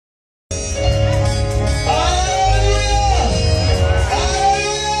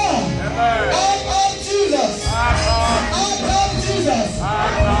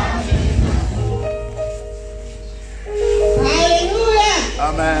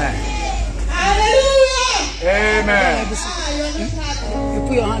Amen. Hallelujah. Amen. You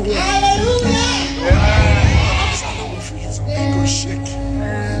put your hand here. Hallelujah. Thank you, Jesus.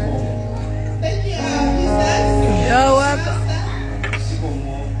 You're welcome.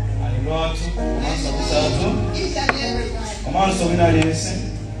 Each and everyone. I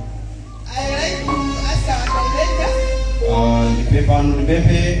like to ask our director the paper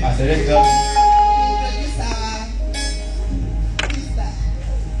as director. introduce our sister.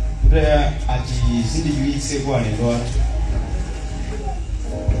 Today, at the city, you eat several and Lord.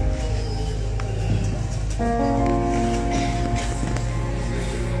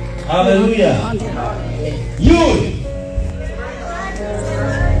 Hallelujah. You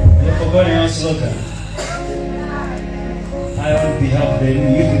forgot to answer. I on behalf of the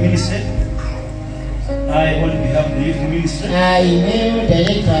youth ministry. I on behalf of the youth ministry. I am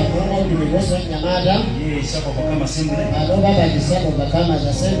director of the University of Namada. Yes, Bakama Assembly. I don't have a disciple of Bakama's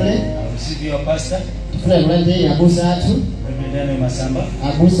Assembly. I receive your pastor. Reverend Abusatu. Reverend Masamba.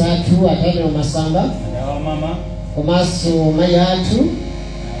 Abusatu, Atano Masamba. And our mama. Komasu Mayatu.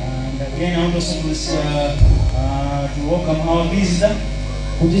 And again, I want also to welcome our visitor.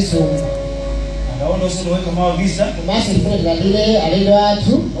 Kudisu. And I want also to welcome our visitor. Komasu Fredalile,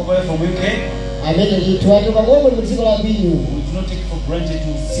 Alidatu. Over from UK. I made a little to go with the Bill. We do not take for granted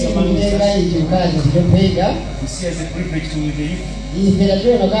to see See among the us. guy to catch the paper. We see as a privilege to the youth. If they are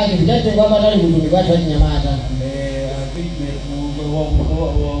doing a guy to get to Baba, we will go to Yamada. I think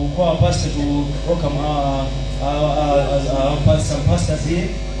our pastor to welcome our pastors here.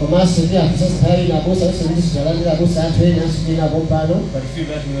 Komasu pia kusasa na bosa sisi tunaanza na bosa atu na sisi na bombano. But I feel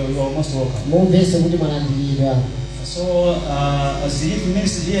that we are almost welcome. Mumbe sebuti manandilira. So, as the youth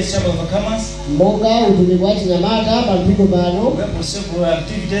ministry here, Chapel of Overcomers, Mboga utumibwaji Nyamata pampiko bano. we have several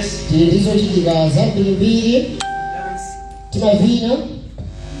activities. Tilizo chitiga zambili mbili. Tima vina.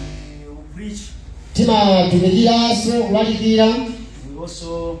 Preach. Tima tumigira so ulalikira. We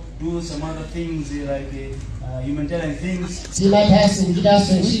also do some other things like humanitarian things. Tima tasi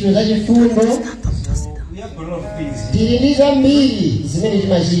mkitaso nchito za jifundo. So we have a lot of things. Tililiza mbili zimene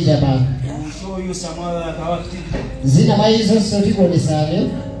timachita pa. We'll show you some other activities Zina maizo sote kuonesane.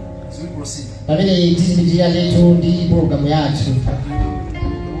 as we proceed. Pamene tizipitirira letu ndi program yathu. We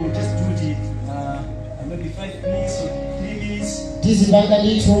will just do it maybe 5 minutes or 3 minutes. Tizipanga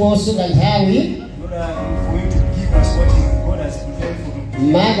ndithu osuka nthawi. In order for you to give us what God has prepared for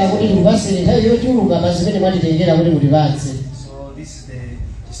you. Maka kuti tikupasire nthawi yochuluka pa zimene mwatitengera kuti mutipatse. So this is the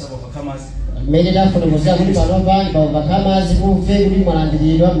Chapel of Overcomers. Mmene tafotokozera kuti panopa ndi pa Overcomers kumve kuti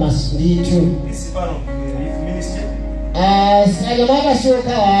mwalandiridwa m'masundithu. This is part of the youth ministry. Anyamata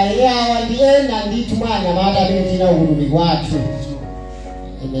soka wale awa ndi ena ndithu mwa anyamata amene tina ulumi kwathu.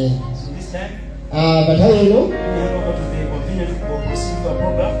 Amen. So this time, Pathawi ino we hand over to the convener to proceed with our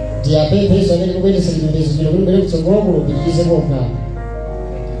program. tiyapempheso amene tikuyendesa chipembedzo chino kuti mbere kutsogolo kulupitirize program.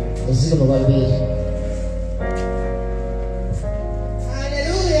 Zikomo kwambiri.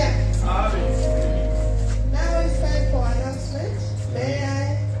 Hallelujah. Now it's time for announcement. May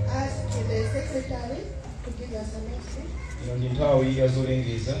I ask the secretary to give us announcement? Ino ndi nthawi ya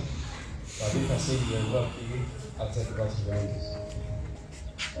zolengeza. Pabika sedi ya ngwafiki atatu bati zolengeza.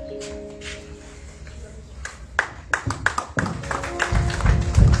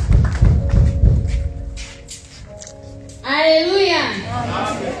 Hallelujah.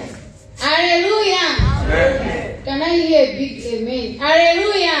 Hallelujah. Can I hear a big amen?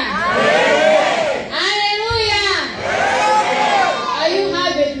 Hallelujah. Hallelujah. Are you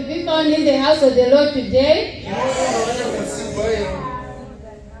happy to be found in the house of the Lord today?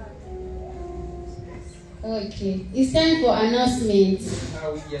 Okay. It's time for announcements.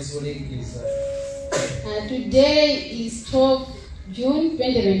 Today is 12 June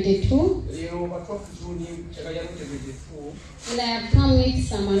 2022. And I have come with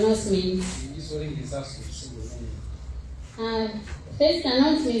some announcements. First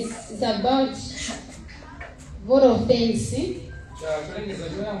announcement is about vote of thanks.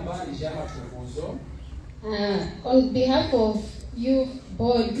 On behalf of youth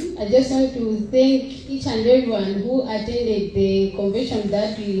board, I just want to thank each and everyone who attended the convention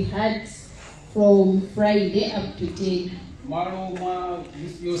that we had from Friday up to today.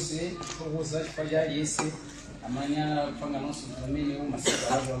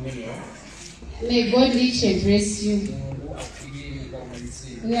 May God richly bless you.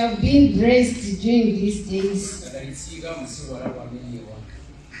 We have been blessed during these days.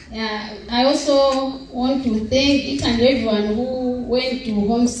 I also want to thank each and everyone who went to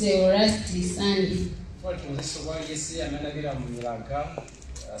home sale last Sunday.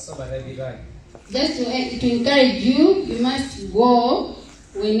 Just to encourage you, you must go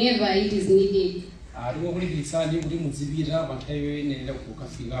whenever it is needed.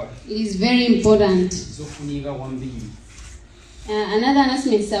 It is very important. Another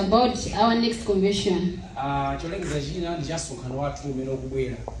announcement is about our next convention.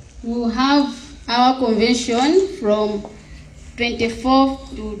 We will have our convention from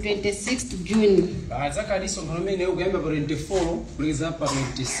 24th to 26th June.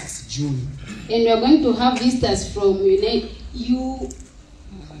 And we are going to have visitors from USA.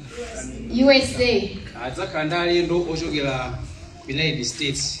 United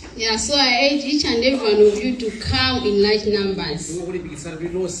States. Yeah, so I urge each and every one of you to come in large numbers, so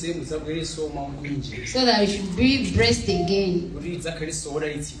that we should be blessed again.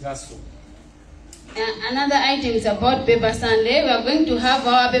 Another item is about Paper Sunday. We are going to have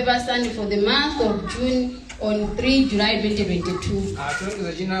our Paper Sunday for the month of June on 3 July 2022.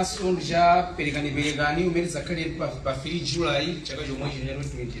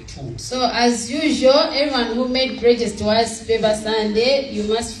 So as usual, everyone who made pledges to us Paper Sunday, you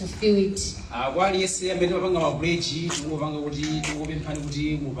must fulfill it.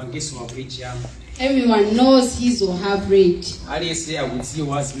 Everyone knows his or her bread,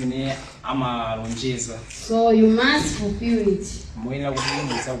 so you must fulfill it.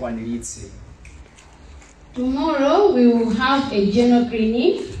 Tomorrow we will have a general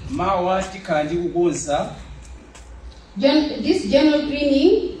cleaning. This general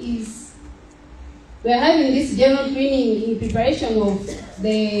cleaning is, we are having this general cleaning in preparation of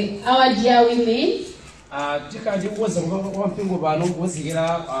our dear women.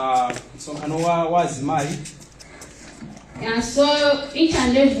 And so each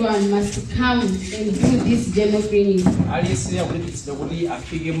and everyone must come and do this general cleaning.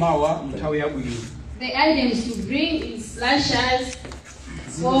 The items to bring is slashers,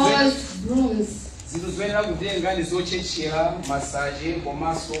 forks, brooms. And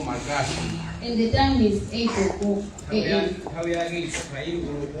the time is 8 o'clock a.m.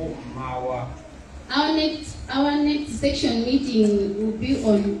 Our next section meeting will be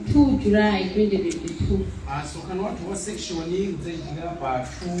on 2 July 2022.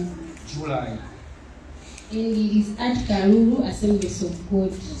 And it is at Karuru Assemblies of God.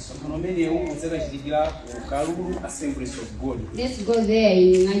 Let's go there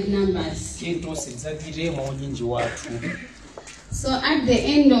in large numbers. So at the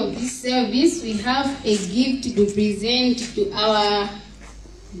end of this service, we have a gift to present to our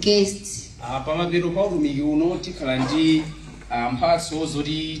guests. And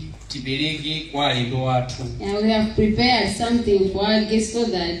we have prepared something for our guests so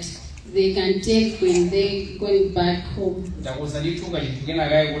that they can take when they going back home.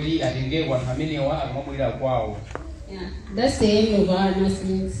 Yeah, that's the end of our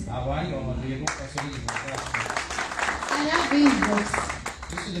announcements. I have inbox.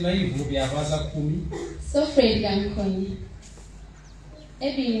 So Fred can call.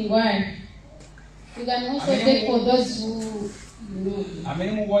 Every word. You can also take for those who know.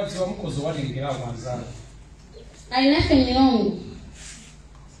 Aina Fenyongo,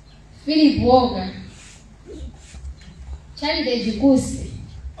 Philip Walker, Charlie de Jikusi,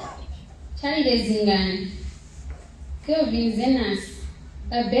 Charlie de Zingani, Kelvin Zenas,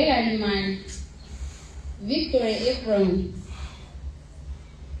 Abega Liman, Victoria Ephraim,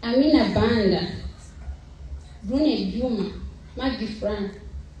 Amina Banda, Brune Juma, Maggie Frank.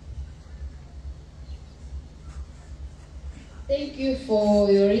 Thank you for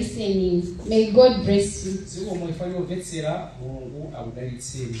your listening. May God bless you.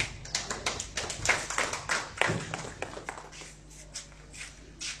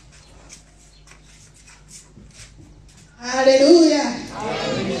 Hallelujah.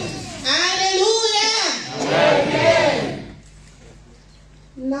 Hallelujah. Amen.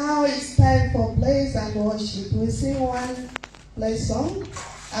 Now it's time for praise and worship. We sing one praise song.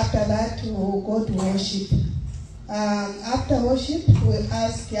 After that, we will go to worship. After worship, we'll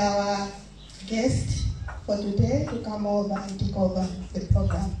ask our guest for today to come over and take over the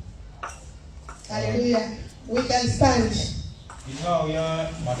program. Hallelujah. We can stand.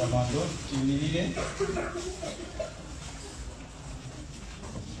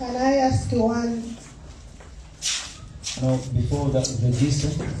 Can I ask one? Now, before that register,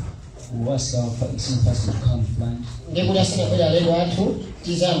 who was first to come blind.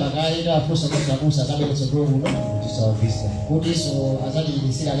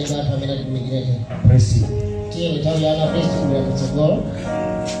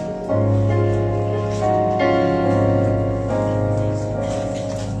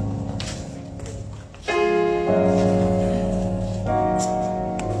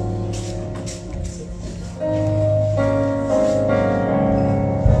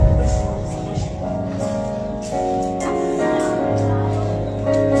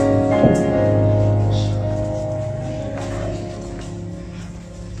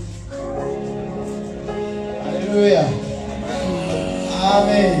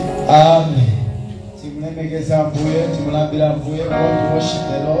 Amen. Amen. Timlemekeza mbuye, timulambira mbuye. We want to worship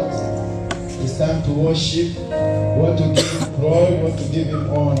the Lord. It's time to worship. We want to give him glory. We want to give him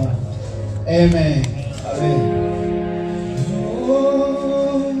honor. Amen. Amen.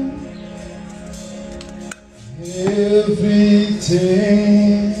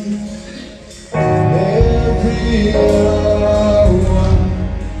 Everything, every hour,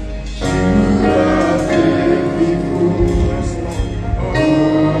 you are faithful.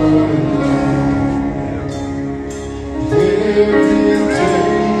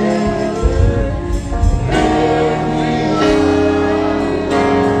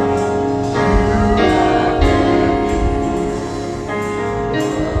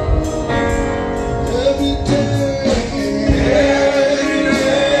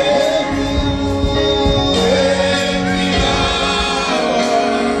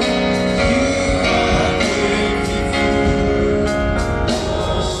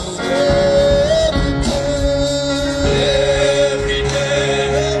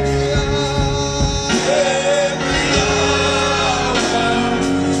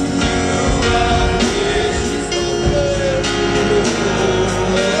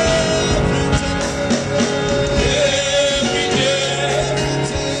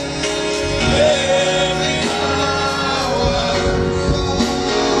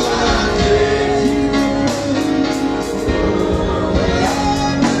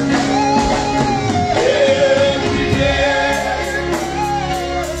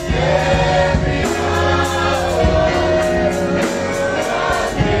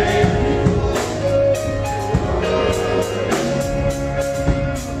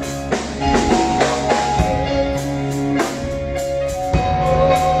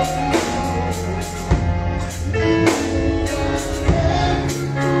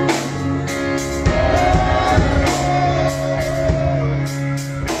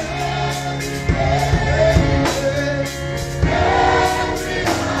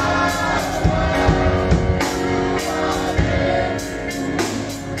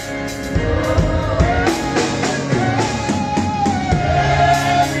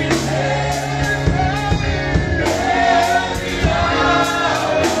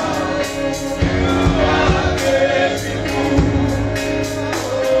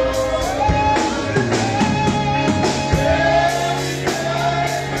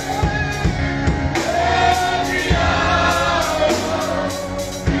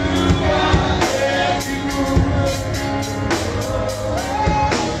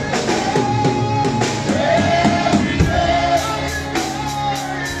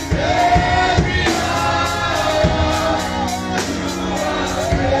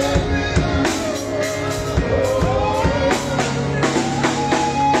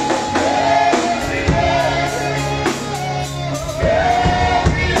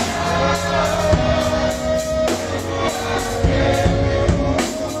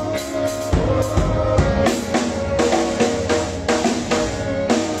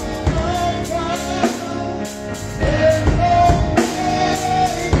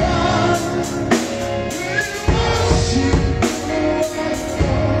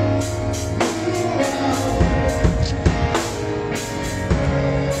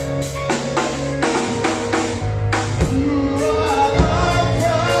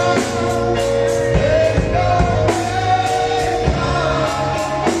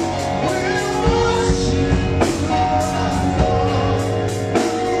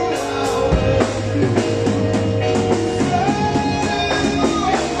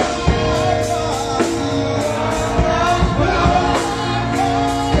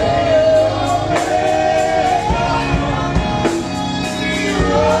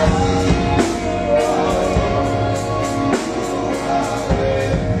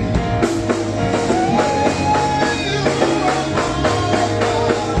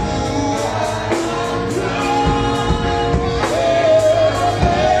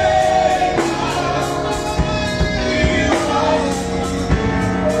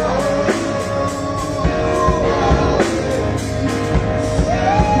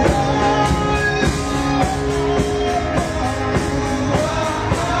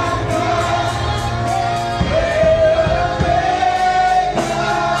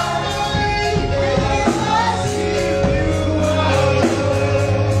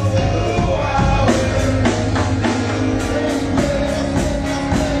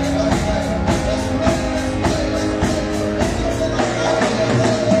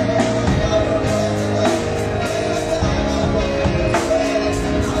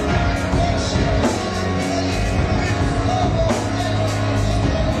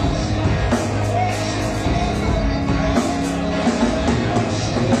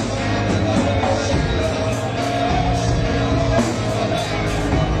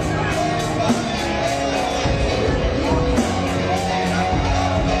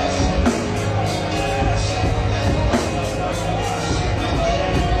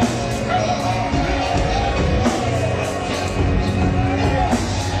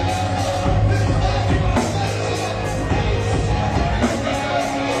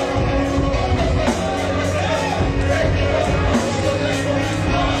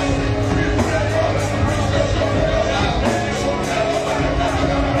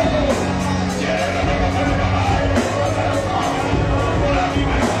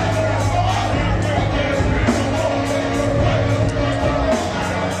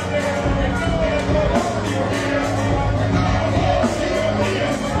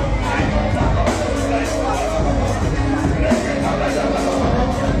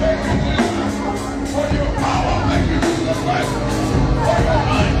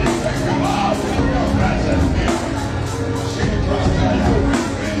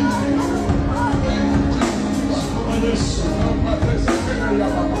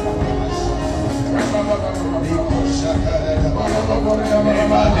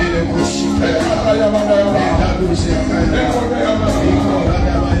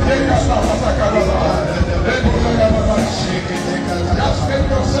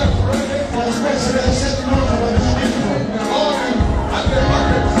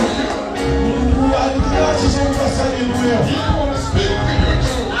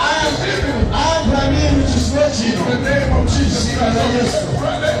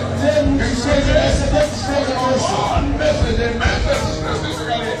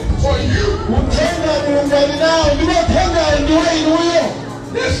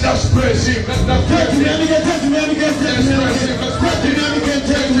 Let's just praise him. Let's not praise him.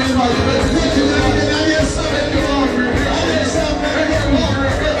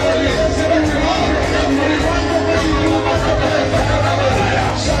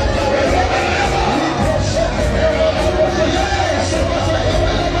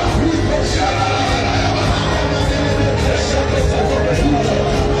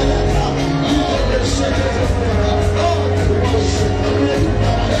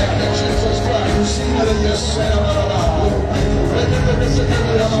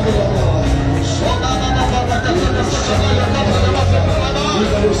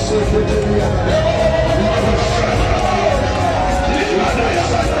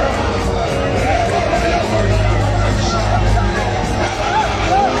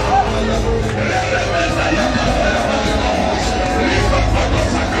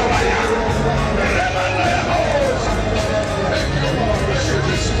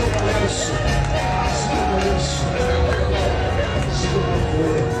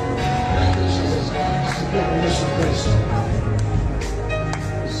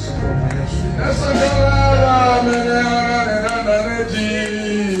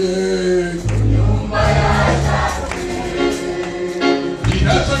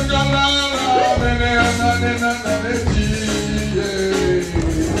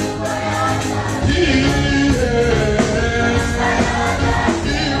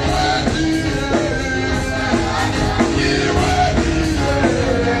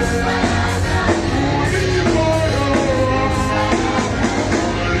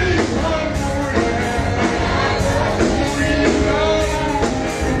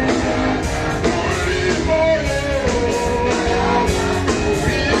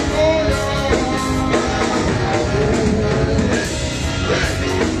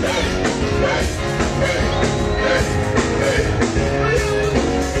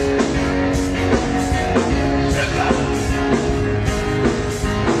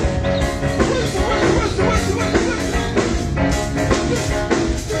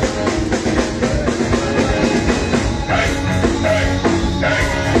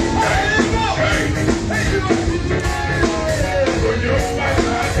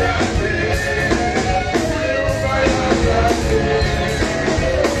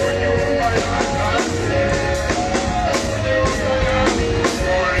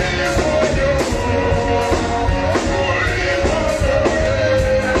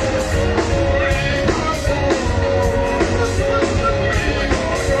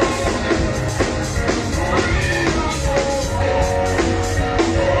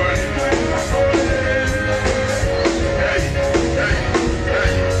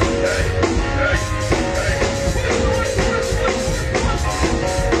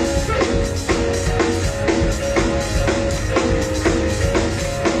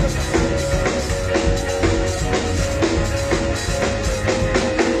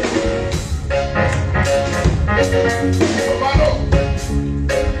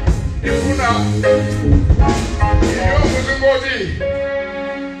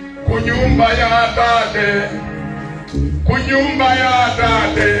 Kunyumba ya tate, kunyumba ya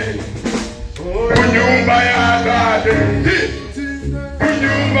tate, kunyumba ya tate,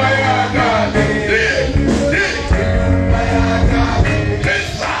 kunyumba ya tate, kunyumba ya tate,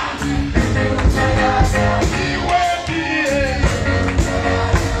 pesa, iwe die,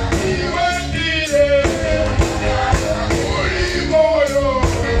 olimoyo,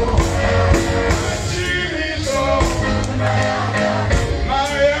 chiriso.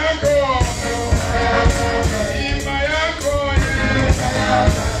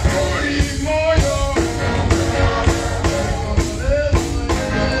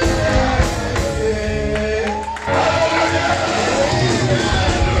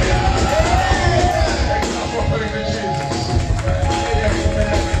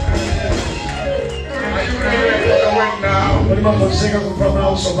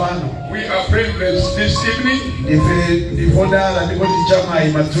 We are privileged this evening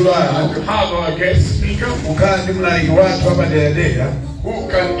to have our guest speaker who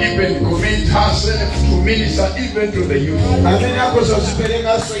can even commit herself to minister even to the youth.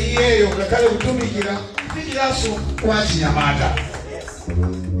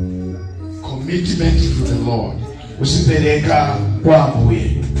 Commitment to the Lord.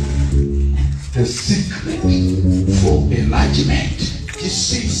 The secret for enlargement.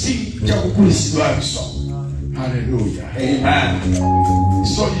 Hallelujah. Amen.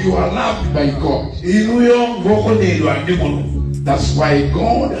 So you are loved by God. That's why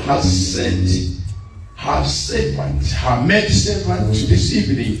God has sent her servant, her maid servant this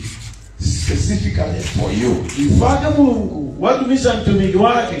evening specifically for you.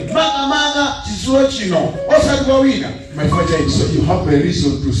 My father, so you have a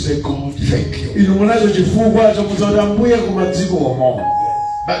reason to say, God, thank you.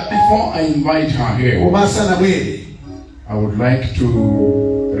 But before I invite her here, I would like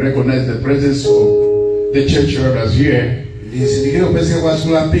to recognize the presence of the church elders here. Thank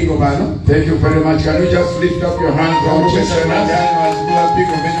you very much. Can you just lift up your hand for church elders?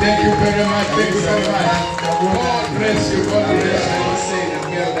 Thank you very much. Thank you very much. God bless you. God bless you.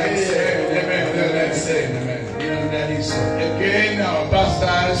 Again, our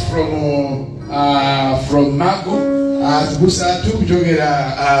pastors from Magu.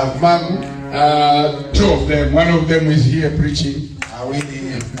 Two of them. One of them is here preaching.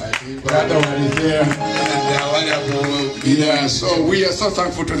 The other one is there. Yeah, so we are so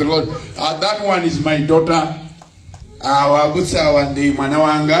thankful to the Lord. That one is my daughter.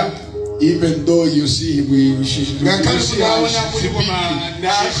 Even though you see she's my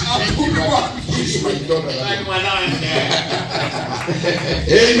daughter.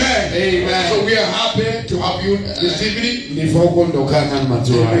 Amen. Amen. So we are happy to have you this evening. May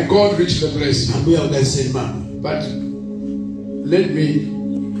God richly bless you. But let me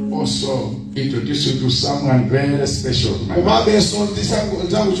also introduce you to someone very special. He's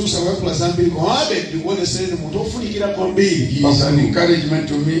an encouragement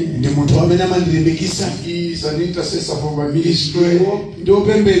to me. He's an intercessor for my ministry.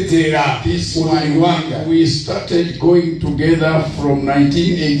 We started going together from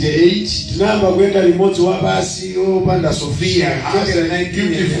 1988.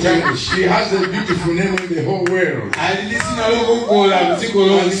 She has a beautiful name in the whole world.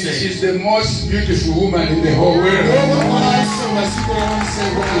 She's the most beautiful woman in the whole world.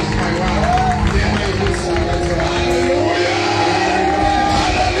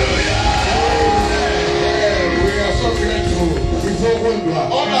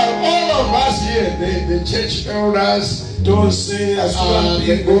 All of us here, the church elders, don't say as the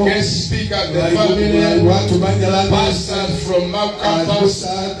guest speaker, the family, pastors from campus.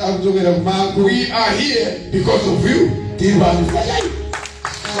 We are here because of you.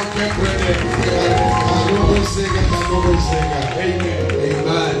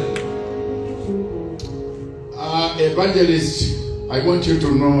 Evangelist, I want you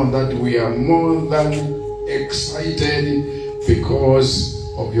to know that we are more than excited because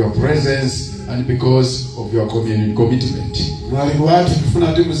of your presence and because of your commitment.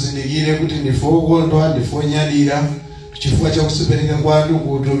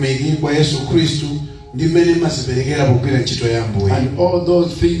 And all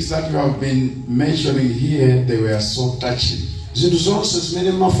those things that you have been mentioning here, they were so touching. You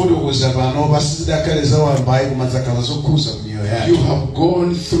have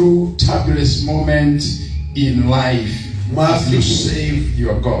gone through turbulent moments in life as you save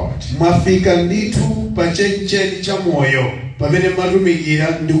your God.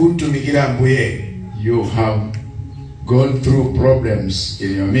 You have gone through problems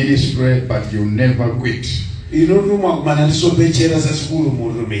in your ministry, but you never quit.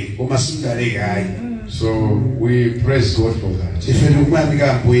 So we praise God for that.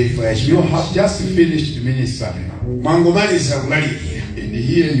 You have just finished ministering. And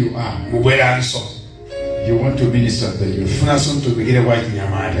here you are. You want to minister to you.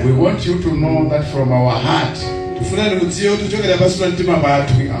 We want you to know that from our heart, we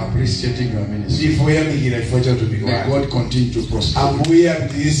are appreciating your ministry. May God continue to prosper. Amen.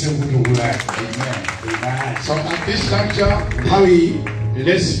 So at this juncture,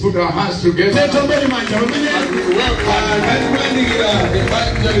 let's put our hands together and we welcome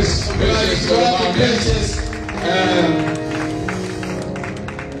Evangelist.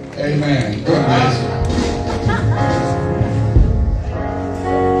 Amen. God bless you.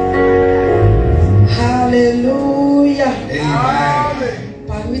 Hallelujah. Amen.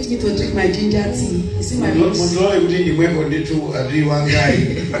 Permit me to drink my ginger tea. You see my voice?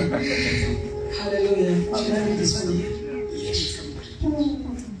 Hallelujah. Should I read this for you? Yes.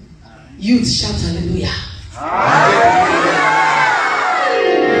 Youth, shout hallelujah. Hallelujah.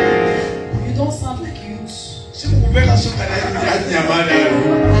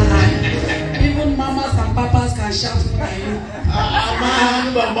 Even mamas and papas can shout by you.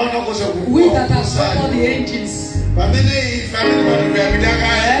 We that have suffered the angels.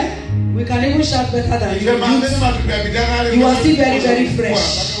 We can even shout better than you. You are still very, very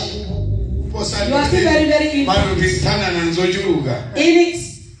fresh. You are still very, very in it.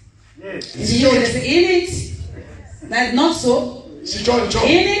 In it. That's not so.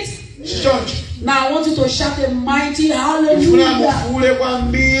 In it. Now I want you to shout a mighty hallelujah.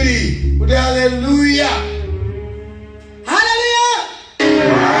 Hallelujah. Hallelujah.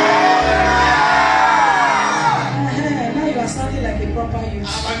 Now you are sounding like a proper youth.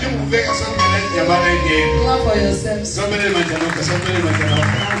 Clap for yourselves. And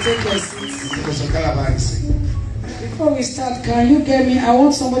take your seats. Before we start, can you get me? I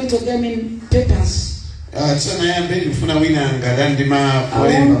want somebody to get me papers. If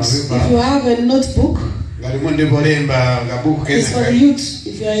you have a notebook, it's for the youth.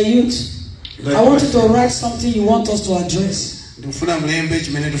 If you are a youth, I want you to write something you want us to address. Your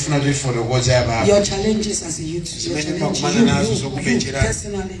challenges as a youth. Your challenges. You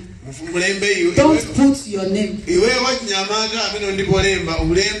personally. Don't put your name.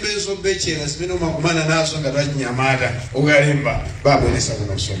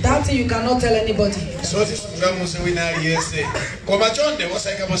 That thing you cannot tell anybody.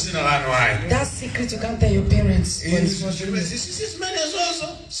 That secret you can't tell your parents. That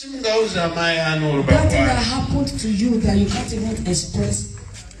thing that happened to you that you can't even express.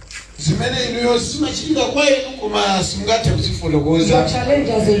 Your challenge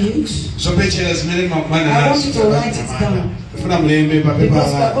as a youth, I want you to write it down. Because we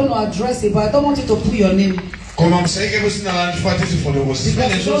are going to address it, but I don't want you to put your name. Because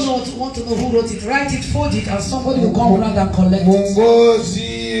you don't want to know who wrote it. Write it, fold it, and somebody will come around and collect it.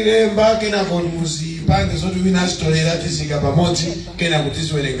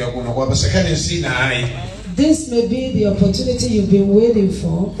 This may be the opportunity you've been waiting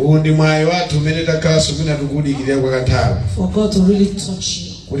for God to really touch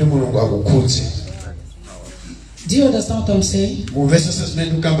you. Do you understand what I'm saying?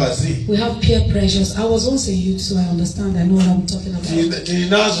 We have peer pressures. I was also a youth, so I understand. I know what I'm talking about.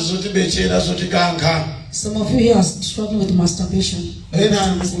 Some of you here are struggling with masturbation.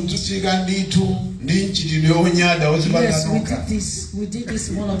 Yes, we did this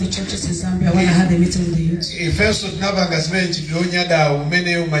in one of the churches in Zambia when I had a meeting with the youth.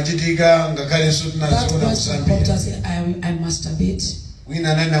 That person come to say, I masturbate.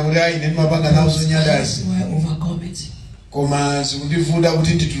 That's why I overcome it.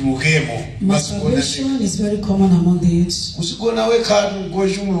 Masturbation is very common among the youths.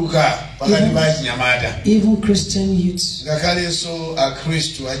 Even Christian youths.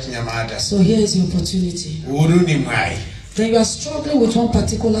 So here is the opportunity. Then you are struggling with one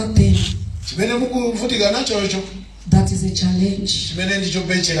particular thing. That is a challenge.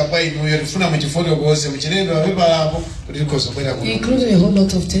 Including a whole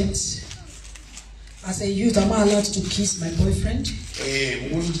lot of things. As a youth, am I allowed to kiss my boyfriend?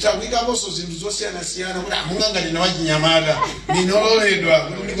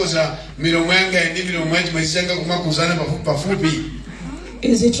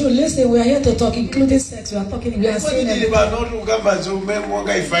 Is it true? Listen, we are here to talk, including sex. We are talking. We are saying. Don't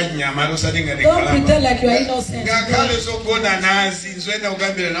pretend like you are innocent.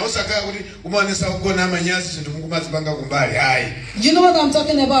 You know what I'm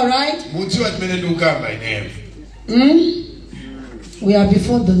talking about, right? We are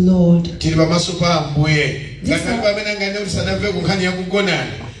before the Lord.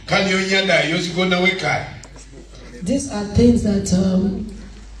 These are things that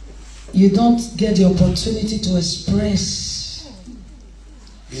you don't get the opportunity to express.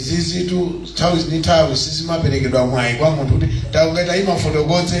 Because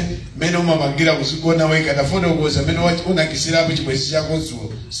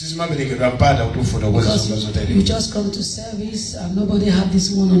you just come to service and nobody have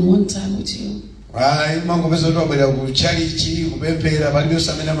this one-on-one time with you.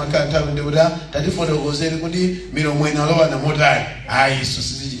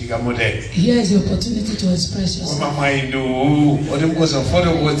 Here is the opportunity to express yourself.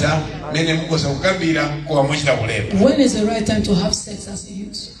 When is the right time to have sex as a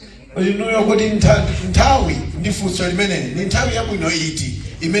youth?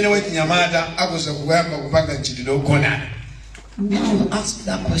 Now ask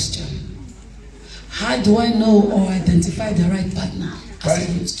that question. How do I know or identify the right partner as a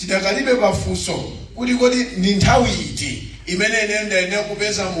youth? imene nenda ine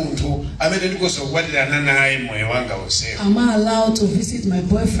kupeza munthu amene ndikosa kukwatirana naye moyo wanga wonse. Am I allowed to visit my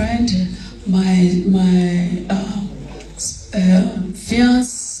boyfriend, my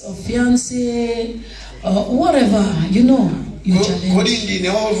fiance or fiancé, whatever, you know, your challenge. Kodi ndine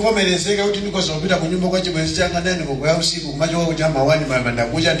wovomerezeka kuti ndikosa kupita kunyumba kwa chibwenzi changa ndani kukwaya usiku kumachoka kuti amawani mabanda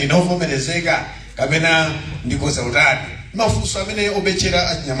kucha ndinovomerezeka kapena ndikosa utani. Mafunso amene obechera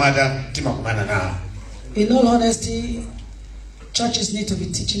achinyamata timakumana nawo. In all honesty, churches need to be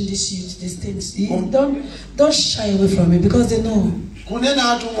teaching these youth these things. Don't shy away from it because they know.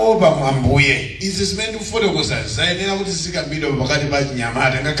 Kunena atu moba mwambuye izi zimene kufotokoza zayenera kuti zikambidwa pakati pa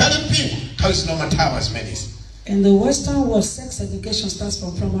chinyamata ngakhale mpingo nthawi zino mathawa zimenezi. In the Western world, sex education starts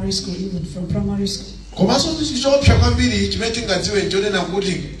from primary school, even from primary school. Komanso chichopsa kwambiri chimene tingadziwe nchonena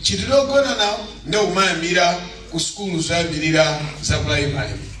kuti chitidogona nawo ndekumayambira ku skulu zoyambirira za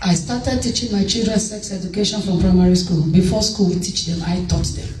primary. I started teaching my children sex education from primary school. Before school we teach them, I taught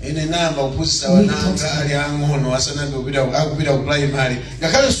them. Ine namba kuphunzitsa wananga ali ang'ono asanambe akupita ku primary.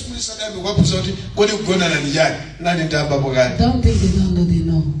 Ngakhale skulu isanambe kwaphunzitsa kuti kodi kugonana ndi chani nani ndambapo kale. Don't think they don't know, they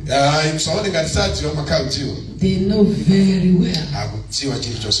know. Msaone ngati sadziwa makaudziwa. They know very well. Akudziwa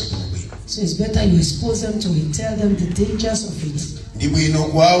chilichonse bwinobwino. So it's better you expose them to it, tell them the dangers of it. Ndi bwino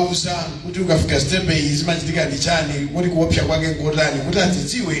kuwauza kuti ukafika step iyi zimachitika ndi chani kuti kuopsa kwake ngotani kuti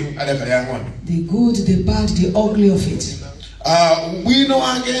adzidziwe adakale ang'ono. The good, the bad, the ugly of it. Bwino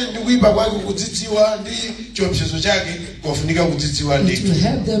wake ndi kuipa kwake kudzidziwa ndi chiopsezo chake kofunika kudzidziwa ndi. It will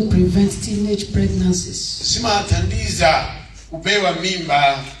help them prevent teenage pregnancies. Simathandiza kupewa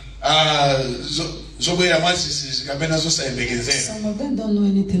mimba zobwera mwasisi kapena zosayembekezera. Some of them don't know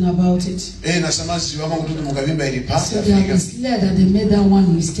anything about it. Na samaziwa kuti mukavimba ili pasi. So they are misled that they made that one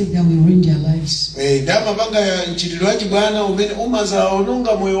mistake that will ruin their lives. Ndama panga ya nchitidwe wachi bwana umene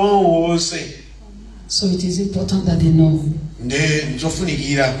umazaononga moyo wawo wonse. So it is important that they know.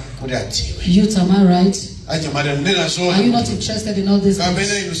 Nzofunikira kuti adziwe. Youth, am I right? Are you not interested in all this?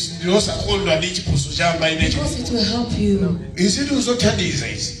 Because it will help you. Is it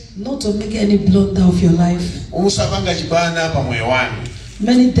not to make any blunder of your life.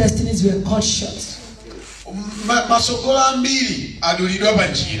 Many destinies were cut short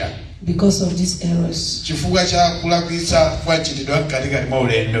because of these errors.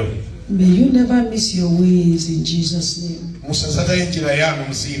 May you never miss your ways in Jesus' name.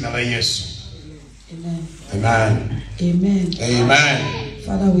 Amen. Amen. Amen. Amen.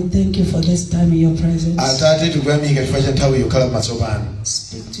 Father, we thank you for this time in your presence.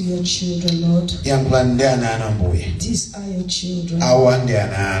 Speak to your children, Lord. These are your children.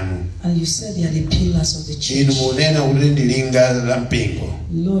 And you said they are the pillars of the church.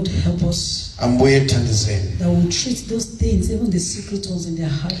 Lord, help us that will treat those things, even the secret ones in their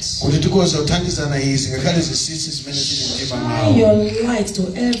hearts. Shine your light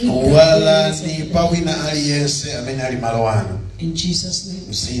to every in Jesus' name.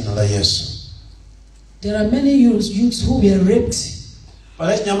 There are many youths who were raped and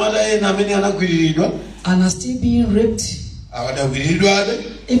are still being raped,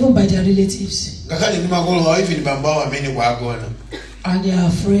 even by their relatives. And they are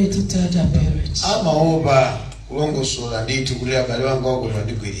afraid to tell their parents.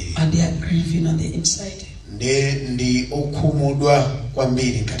 And they are grieving on the inside.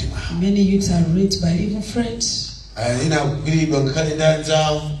 Many youths are raped by even friends.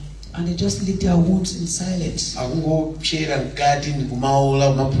 And they just leave their wounds in silence because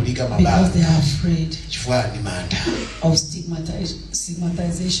they are afraid of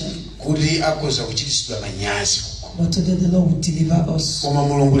stigmatization. But today the Lord will deliver us.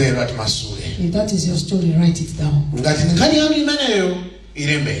 If that is your story, write it down.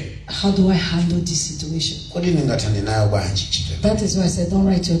 How do I handle this situation? That is why I said don't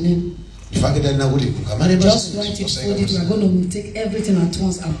write your name. Just write it, fold it. We are going to take everything at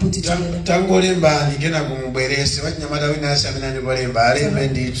once and put it together. Thank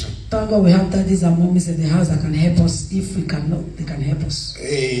God we have daddies and mommies in the house that can help us. If we cannot, they can help us. So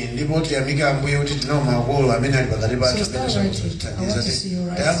start writing. I want to see you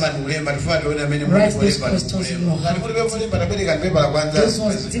write. Write these questions in your heart. Those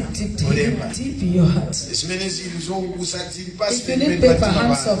ones deep in your heart. If you need paper,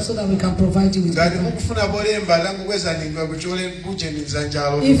 hands up so that we can provide you with paper.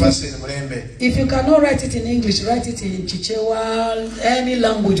 If you cannot write it in English, write it in Chichewa, any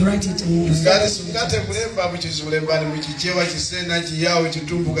language, write it in English.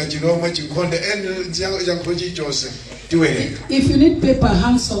 If you need paper,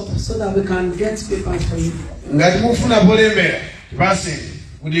 hands up so that we can get paper for you.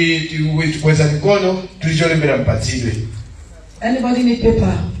 Anybody need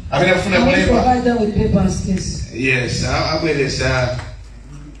paper? I mean, provide them with papers, please. Yes, I will.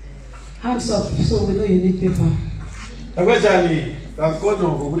 Hands up, so we know you need paper. There's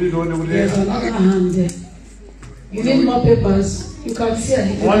another hand there. You need more papers. You can see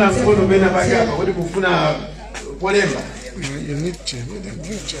it. You need to.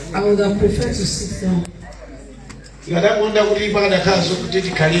 I would have preferred to sit down. You can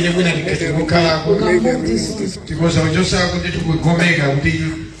move this because I was just going to go make a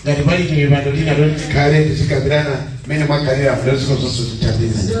that the body came and didn't carry the Cabrana, many more career of those also to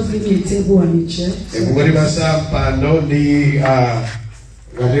Tabis. Just give me a table and a chair. Everybody was up and on the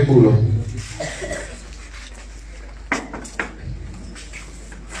Regulo.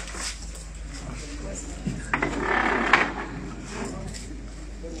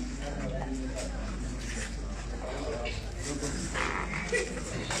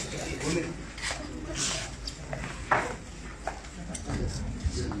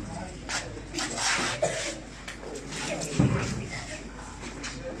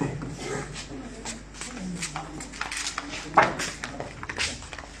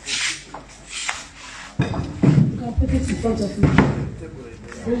 In front of me.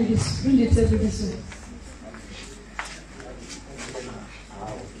 Bring the table this way.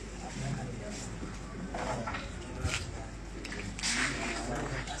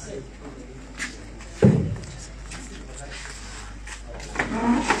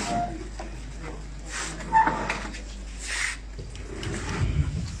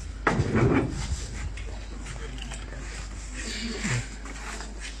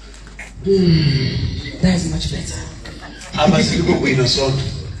 That is much better.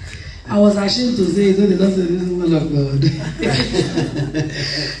 I was ashamed to say, the Lord is the will of God.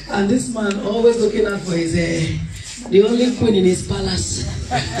 And this man always looking out for his the only queen in his palace.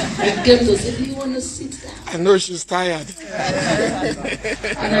 Came to say, do you want to sit down? I know she's tired.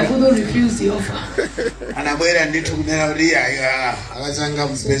 And I couldn't refuse the offer.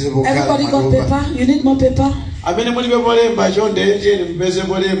 Everybody got paper? You need more paper?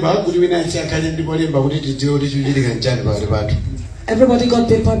 Everybody got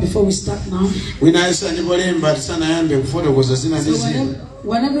paper before we start now. So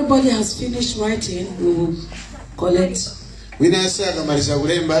when everybody has finished writing, we will collect.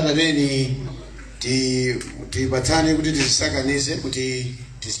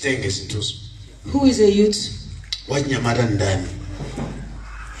 Who is a youth?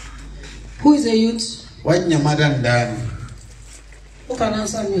 Who is a youth? Who can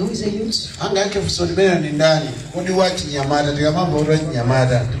answer me? Who is a youth?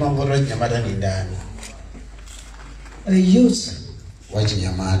 A youth,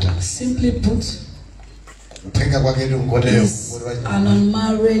 simply put, is an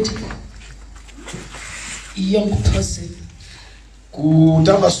unmarried young person. What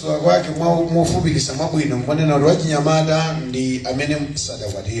can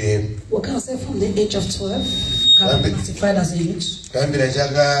I say from the age of 12 can be classified as a youth?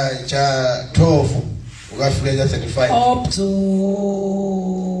 Up to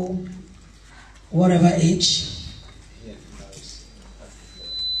whatever age?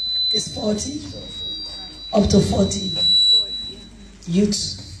 Is 40? Up to 40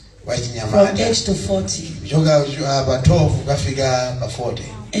 youth. From age to 40.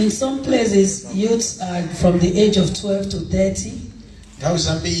 In some places, youths are from the age of 12 to 30.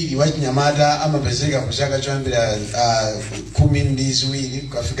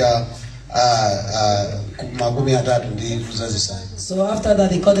 So after that,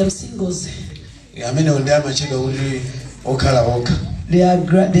 they call them singles.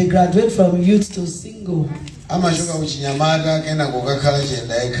 They graduate from youth to single.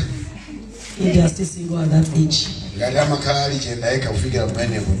 If they are still single at that age.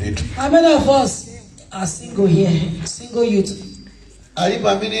 How many of us are single here? Single youth. Of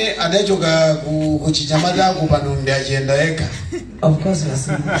course we are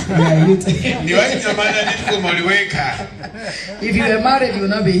single. We are youth. If you were married, you will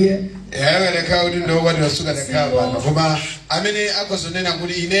not be here. I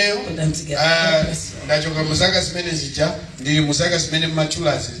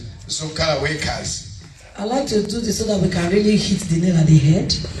like to do this so that we can really hit the nail on the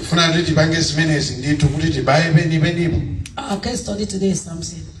head. Our case study today is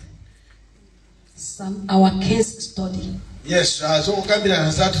something. Our case study. Yes,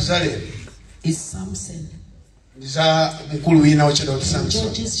 is Samson.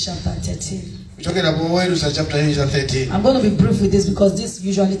 Judges chapter 13. I'm going to be brief with this because this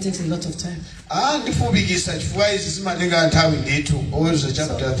usually takes a lot of time.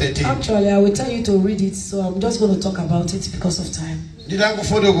 Actually, I will tell you to read it, so I'm just going to talk about it because of time.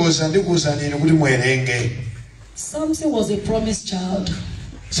 Samson was a promised child.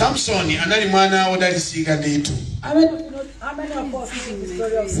 Samson, how many of us know the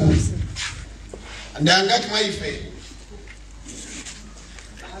story of Samson?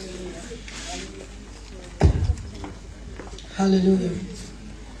 Hallelujah.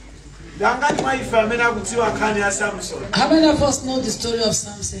 How many of us know the story of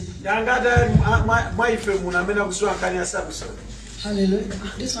Samson? Hallelujah.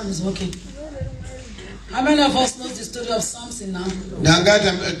 This one is working. How many of us know the story of Samson now?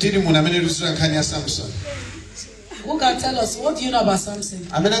 Who can tell us what do you know about Samson?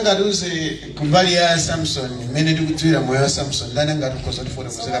 Some of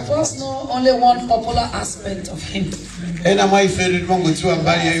us know only one popular aspect of him.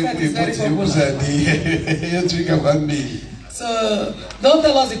 So don't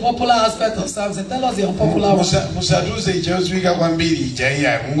tell us the popular aspect of Samson, tell us the unpopular one.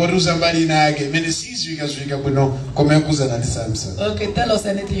 Okay, tell us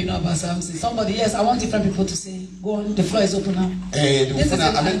anything you know about Samson. Somebody, yes, I want different people to say. Go on, the floor is open now. This is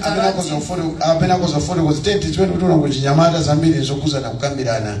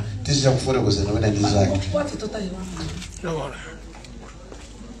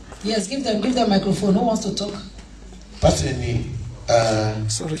yes, give them microphone. Who wants to talk? Personally,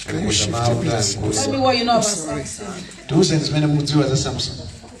 sorry, tell me what you know about Samson.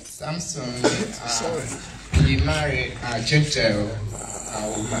 Samson, he married a Gentile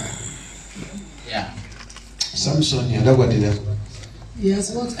woman. Yeah. Samson, you know what did that?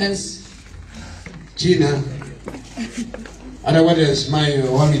 Yes, what else? Gina, what else my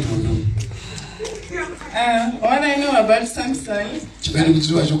want me to do? What I know about Samson,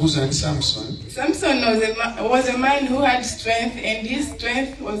 Samson was a man who had strength, and his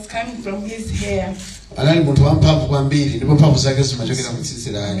strength was coming from his hair.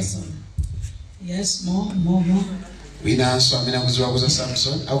 Yes, more. We now saw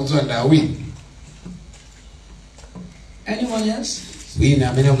Samson. I was on win. Anyone else? We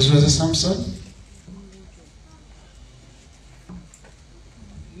now Samson.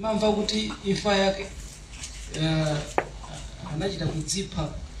 If I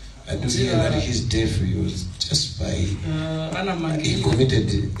I do hear that his death was just by he committed.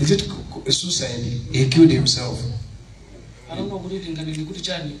 Is it suicide? He killed himself. I don't know.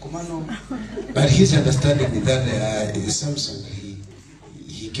 But his understanding is that Samson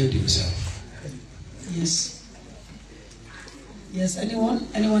he killed himself. Yes. Yes.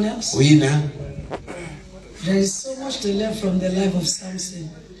 Anyone else? We now. There is so much to learn from the life of Samson.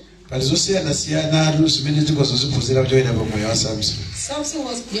 Samson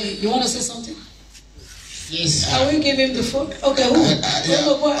was. You want to say something? Yes. Can we give him the phone? Okay. Who?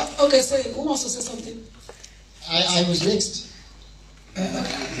 Okay. Say. Who wants to say something? I was next.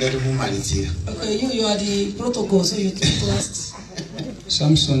 Okay. You are the protocol, so you talk last.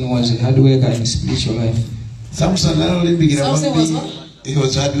 Samson was a hard worker in spiritual life. Samson was what? He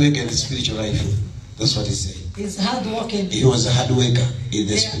was hard worker in spiritual life. That's what he said. He's hard working. He was a hard worker in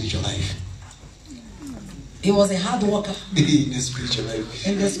the spiritual life. He was a hard worker in the spiritual life.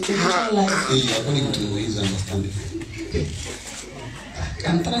 In the spiritual life. According to his understanding.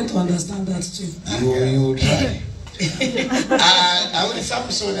 I'm trying to understand that too. You try. I will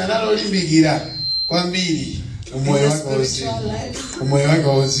Samson and I only begin one million. Okay.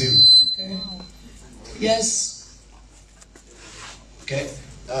 Yes. Okay.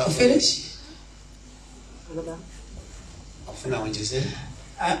 Finish.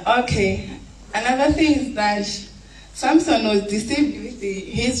 Okay. Another thing is that Samson was deceived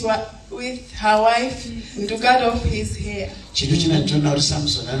with her wife to cut off his hair.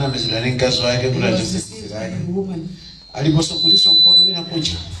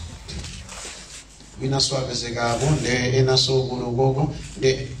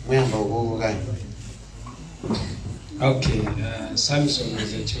 Okay, Samson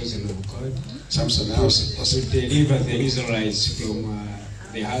was a chosen of God. Samson was to deliver the Israelites from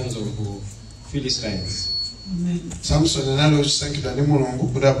the hands of Philistines. Samson sankidwa ndi Mulungu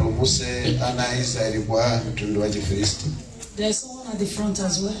kuti apulumutse ana Israeli kwa mtundu wa Chifilisti. There's someone at the front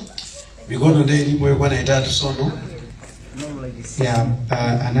as well. Mikono ndiyo ilipo ikwana itatu sono. Yeah,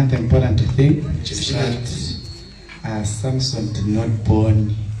 another important thing is that Samson did not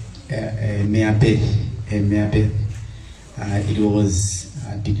born a mere birth. It was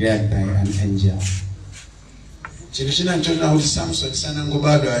declared by an angel. chikuchina nchona kuti Samson sana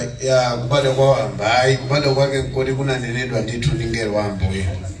ngobadwa ya kubadwa kwa wambai kubadwa kwake nkoti kunanenedwa ndithu ndi ngelo wa Ambuye.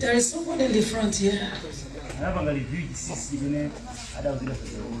 There is someone in the front here.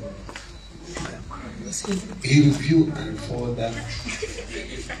 He reviewed and for that.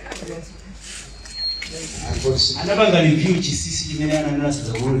 Anabanga review chisisi chimene ananasa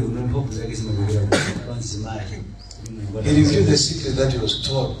za ule unomhofu zake zimagogera kwa nzimaye. He reviewed the secret that he was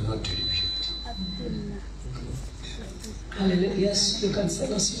told not to review. Hallelujah. Yes, you can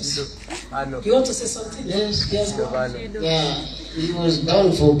say us. You want to say something? Yes, yes. Yeah, he was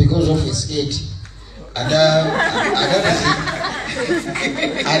downfall because of his skirt. He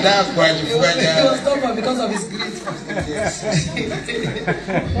was downfall because of his greed.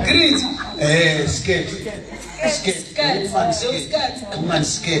 Greed. Skirt. Come on,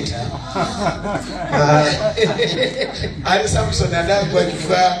 skate. Ali Samson adakwa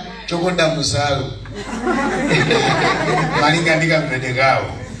kifaa chokonda musalo. Malinga ndika mpendekao.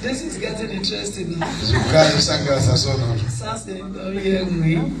 This is getting interesting now. Zukazi sanga sasono.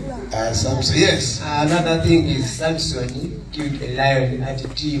 Samson, yes. Another thing is Samson killed a lion at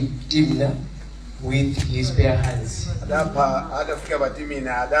Timna with his bare hands. Adafika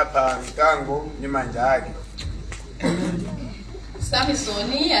batimina adapa mkango ni manja yake.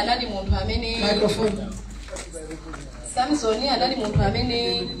 Samsoni anali muntu amene Samsoni anali muntu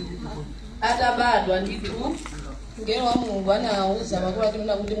amene atabadwa ndithu ngelo wa Mulungu anawuza makulu ati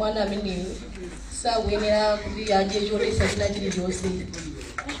kuti mwana amene sakuyenera kuti adye cholesa china chilichonse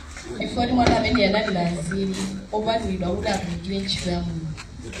ifo ndi mwana amene anali lazili opatulidwa kuti atumikire ntchito ya Mulungu.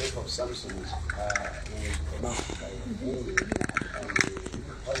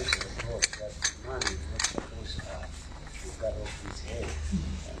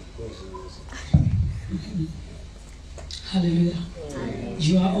 Hallelujah.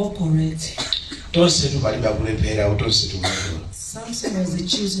 You are all correct. Samson was the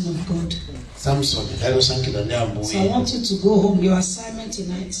chosen of God. Samson, so I want you to go home. Your assignment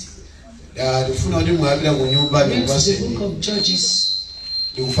tonight. Read the book of Judges.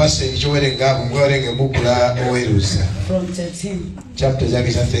 From 13. Chapter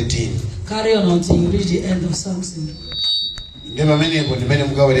 13. Carry on until you reach the end of Samson.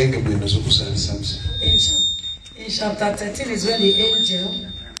 In chapter 13 is when the angel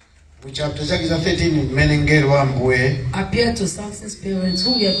chapter 13 appeared to Samson's parents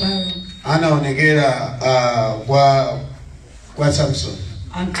who were barren Samson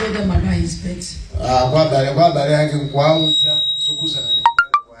and told them about his birth.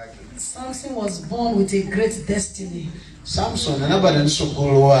 Samson was born with a great destiny. Samson a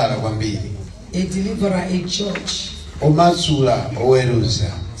deliverer, a judge.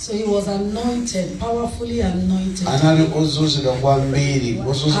 So he was anointed, powerfully anointed. And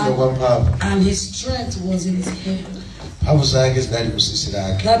his strength was in his head.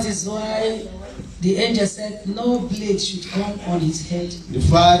 That is why the angel said no blade should come on his head.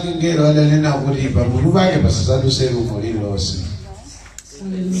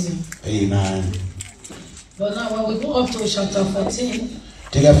 Hallelujah. Amen. But now when we go up to chapter 14,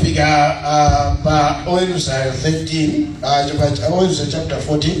 chapter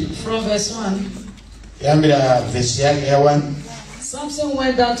 14 from verse 1. Samson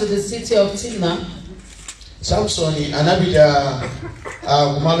went down to the city of Timnah. Samson anabita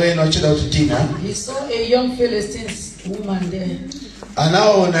kumalo chida Timnah. He saw a young Philistine woman there.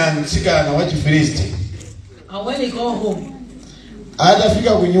 Anaona msikana wa Filisti. And when he got home,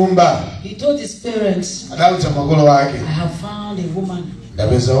 atafika kunyumba, he told his parents, I have found a woman.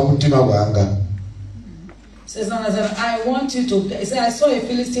 Says, I want you to. He said, I saw a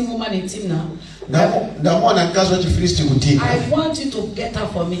Philistine woman in Timnah. I want you to get her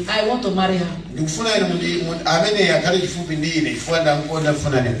for me. I want to marry her. His father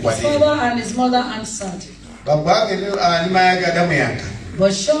and his mother answered,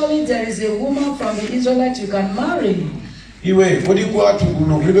 but surely there is a woman from the Israelites you can marry. Do you have to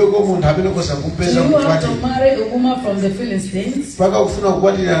marry a woman from the Philistines?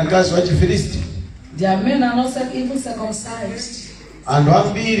 Their men are not even circumcised. But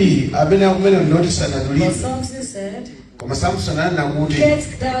Samson said,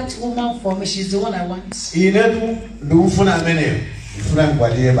 get that woman for me. She's the one I want.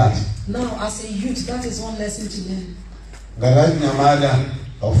 Now, as a youth, that is one lesson to learn. The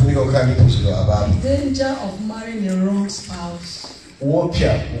danger of marrying a wrong spouse.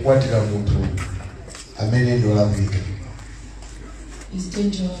 It's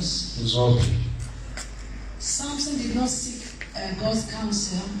dangerous. Samson did not seek God's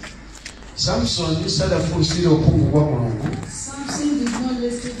counsel. Samson did not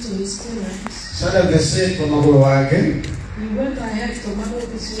listen to his parents. Sada vese kwa magolo wake. He went ahead to marry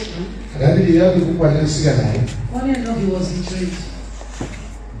this woman. Kadiri yake kukua nasiga naye. One and all he was betrayed.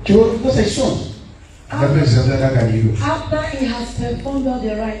 Choro kosa iso. Akapesa mtaka niyo. After he has performed all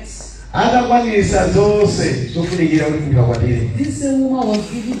the rites. Ada kwani isa zose sofunikira uri kukakwadire. This woman was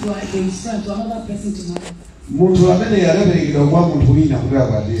given to his friend, to another person to marry. Muntu amene yaraberekera kwa muntu wina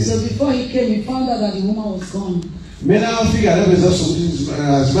kukakwadire. So before he came, he found out that the woman was gone. Mena afika arabeza sokuti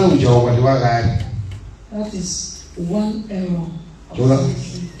zima ujawa kwati wakati. That is one error.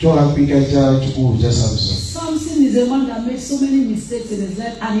 Chola kupika cha chukuru cha Samson. Samson is a man that made so many mistakes in his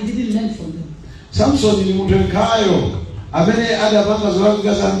life and he didn't learn from them. Samson ni muntu kayo. Amene adapanga zola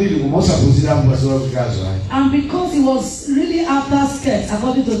kugaza mbili kumosa kuzira mwa zola kugaza. And because he was really after skirts,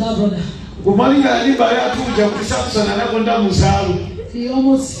 according to that brother. Kumalinga aliba ya kuja kwa Samson anakwenda musalu. He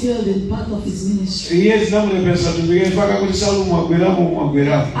almost failed in part of his ministry. Yes, namule pesa tupige mpaka kwa salu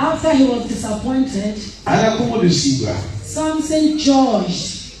mwagwera. After he was disappointed, anakumudisiba. Samson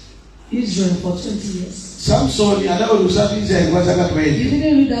judged Israel for 20 years. Samson anawerusabiza ilikuwa You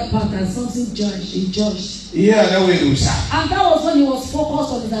didn't read that part that Samson judged. He judged. Yeah, anawerusa. And that was when he was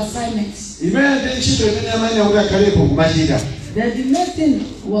focused on his assignments. Then the next thing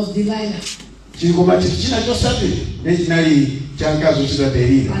was Delilah. And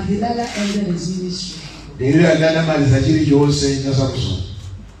Delilah ended his ministry.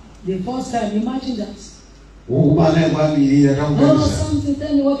 The first time, imagine that. Oh, something,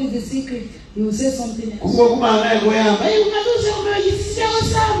 tell me what is the secret. He will say something else.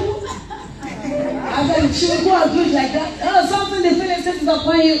 After she will go and do it like that. Oh, something the Philistines are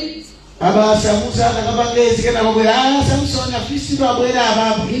upon you. He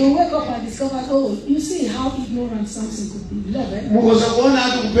will wake up and discover, oh, you see how ignorant Samson could be. We are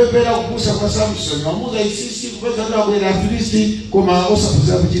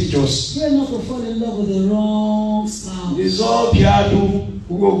not to fall in love with the wrong spouse.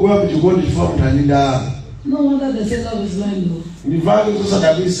 No wonder they say love is blind, though.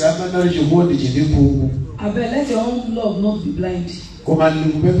 I bet let your own love not be blind. You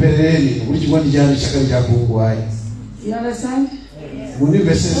understand? Don't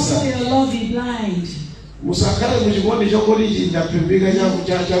let your love be blind.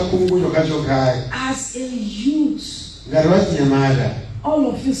 As a youth, all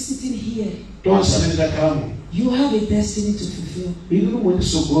of you sitting here, you have a destiny to fulfill. Imagine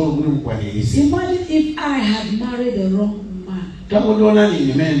if I had married the wrong man. Do you think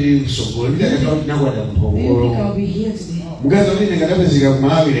I'll be here today?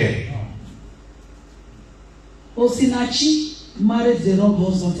 Osinachi married the wrong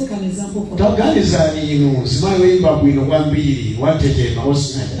husband. Take an example for that.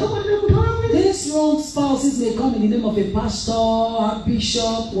 These wrong spouses may come in the name of a pastor, a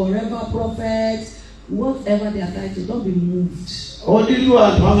bishop, whatever, prophet, whatever they are titled. Don't be moved.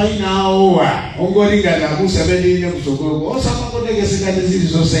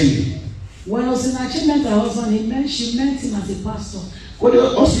 When Osinachi met her husband, she meant him as a pastor. In but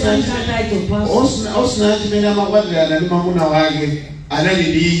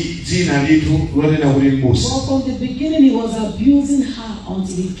from the beginning, he was abusing her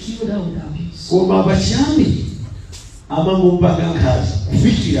until he killed her with abuse.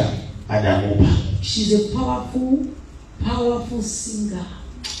 She's a powerful singer.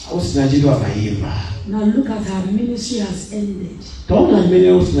 Now look at her ministry has ended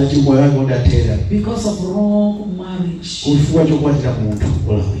because of wrong marriage.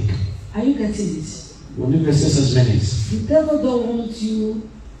 Are you getting it? The devil don't want you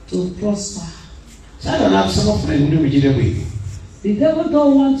to prosper. The devil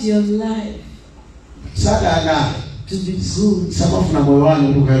don't want your life to be good.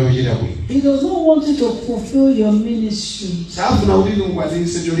 He does not want you to fulfill your ministry. So he will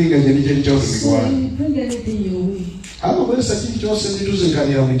bring anything your way.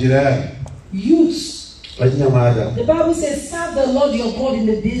 Youth. The Bible says, serve the Lord your God in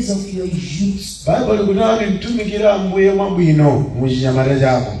the days of your youth.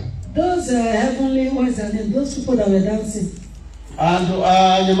 Those heavenly ones and those people that were dancing. And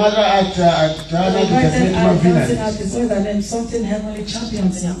something heavenly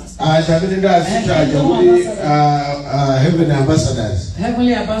champions. Heavenly ambassadors.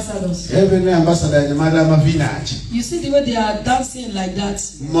 Heavenly ambassadors. Heavenly ambassadors. You see the way they are dancing like that.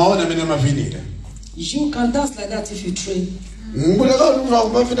 You can dance like that if you train.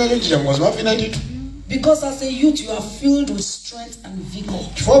 Because as a youth, you are filled with strength and vigor.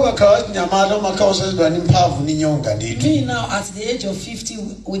 Me now, at the age of 50,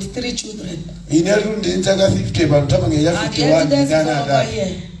 with 3 children. And the evidence is over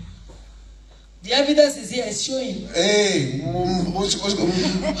here. The evidence is here, it's showing.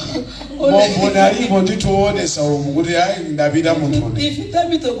 If you tell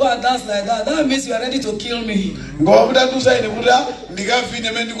me to go and dance like that, that means you are ready to kill me.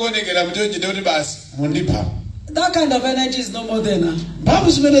 That kind of energy is no more than now.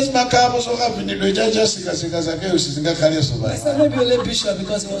 I said maybe only Bishop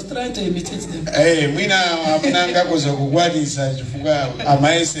because he was trying to imitate them.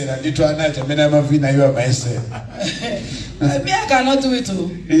 Maybe I cannot do it too.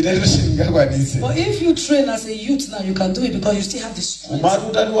 But if you train as a youth now, you can do it because you still have the strength.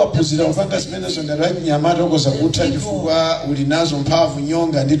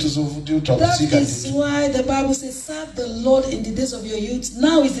 That is why the Bible says, serve the Lord in the days of your youth.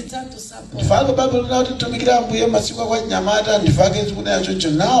 Now is the time to serve God.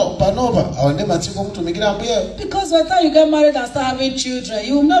 Because by the time you get married and start having children,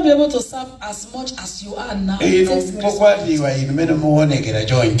 you will not be able to serve as much as you are now.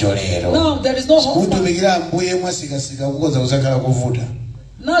 Now there is no husband.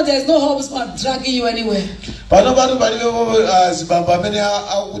 Now there is no husband dragging you anywhere.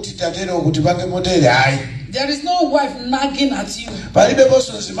 There is no wife nagging at you.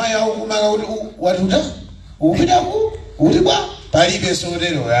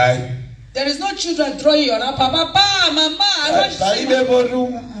 There is no children drawing your up. Papa, mama,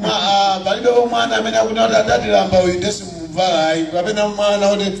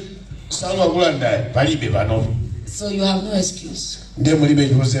 so you have no excuse.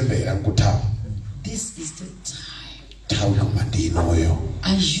 This is the time.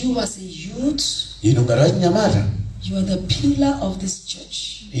 And you as a youth, you are the pillar of this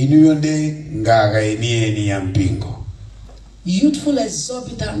church. Youthful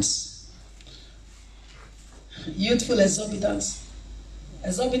exorbitance. Youthful exorbitance.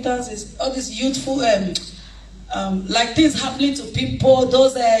 Exorbitance is all this youthful, like things happening to people,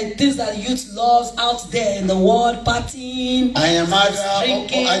 those things that youth loves out there in the world, partying,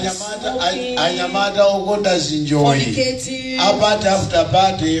 drinking, smoking, fornicating,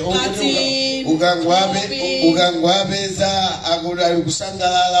 after party,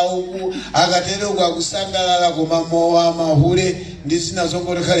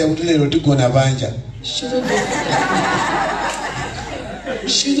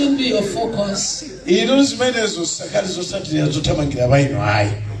 shouldn't be your focus.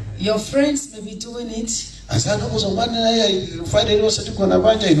 Your friends may be doing it.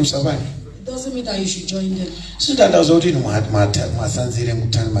 It doesn't mean that you should join them.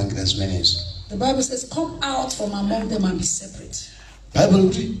 The Bible says, come out from among them and be separate.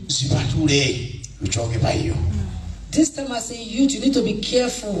 This time I say, youth, you need to be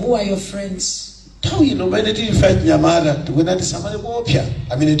careful who are your friends.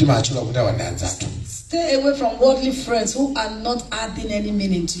 Stay away from worldly friends who are not adding any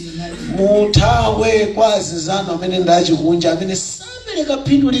meaning to your life.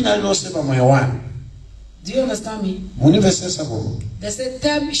 Do you understand me? They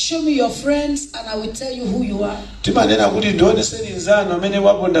said, show me your friends and I will tell you who you are.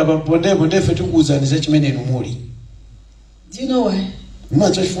 Do you know why?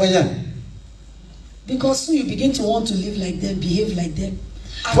 Because soon you begin to want to live like them, behave like them,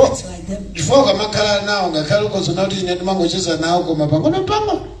 act like them.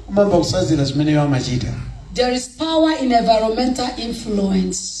 There is power in environmental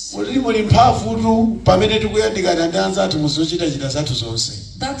influence.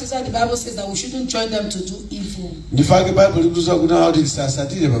 That is why the Bible says that we shouldn't join them to do evil.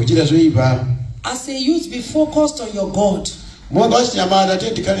 As a youth, be focused on your God. You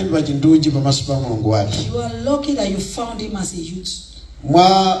are lucky that you found him as a youth.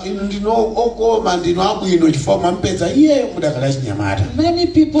 Many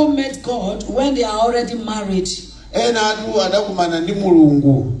people met God when they are already married.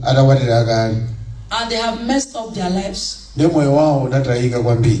 And they have messed up their lives.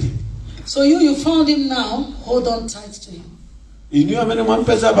 So you found him now, hold on tight to him.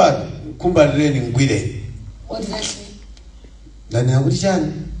 What did I say?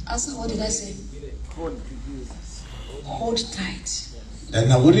 Answer, what did I say? Hold tight.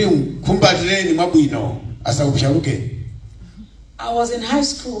 I was in high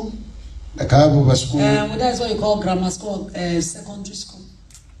school. That's what you call grammar school, secondary school.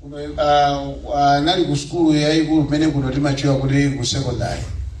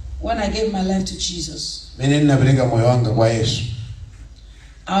 When I gave my life to Jesus.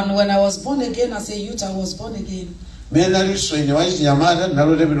 And when I was born again as a youth, I was born again.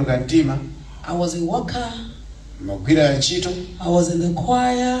 I was a worker. I was in the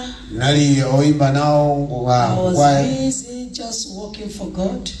choir. I was busy just working for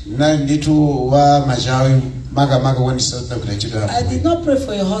God. I did not pray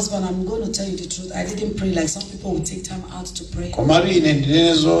for your husband. I'm going to tell you the truth. I didn't pray like some people would take time out to pray.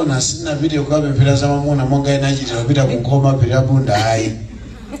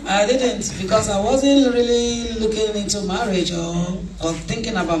 I didn't, because I wasn't really looking into marriage or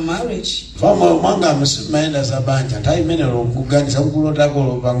thinking about marriage. I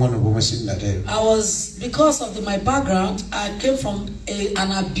was, because of my background, I came from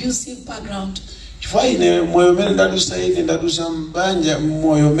an abusive background.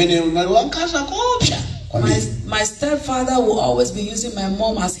 My stepfather will always be using my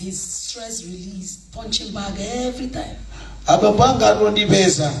mom as his stress release, punching bag every time.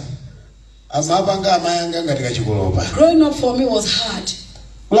 Growing up for me was hard.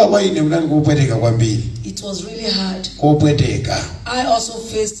 It was really hard. I also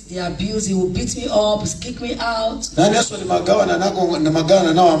faced the abuse. He would beat me up, kick me out.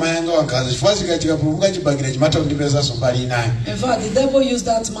 In fact, the devil used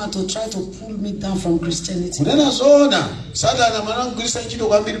that man to try to pull me down from Christianity.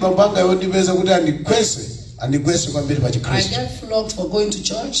 I get flogged for going to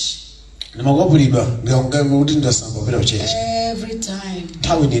church. Every time.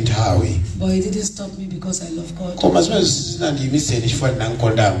 But it didn't stop me because I love God. So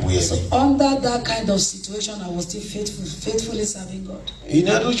under that kind of situation, I was still faithfully serving God.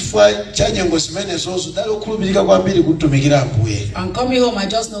 And coming home, I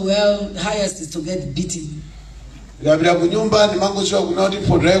just know, well, the highest is to get beaten. So I didn't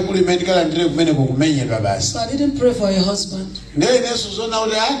pray for a husband.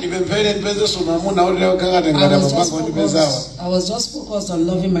 I was just focused on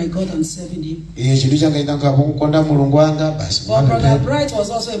loving my God and serving Him. But Brother Bright was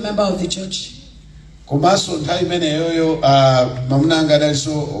also a member of the church.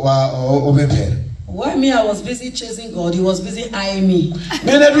 While me, I was busy chasing God, he was busy eyeing me. And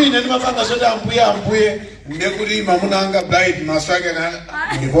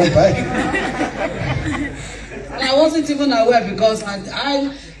I wasn't even aware because I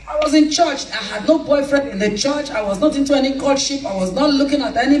was in church. I had no boyfriend in the church. I was not into any courtship. I was not looking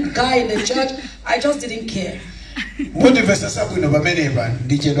at any guy in the church. I just didn't care.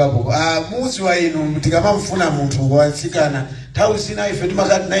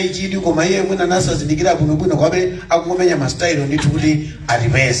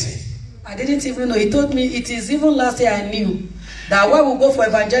 I didn't even know. He told me, it is even last year I knew that when we go for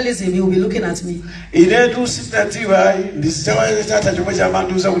evangelism, he will be looking at me.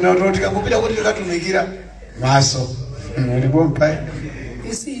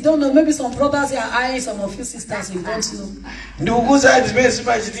 You see, you don't know. Maybe some brothers are eyeing some of you sisters, you don't know.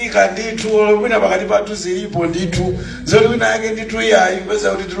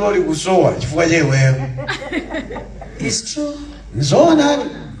 It's true.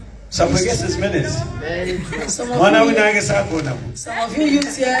 Some of you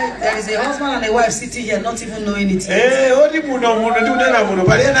youths here, there is a husband and a wife sitting here not even knowing it.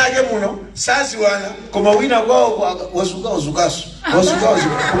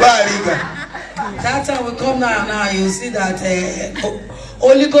 That time will come now you see that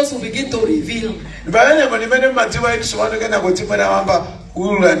Holy Ghost will begin to reveal.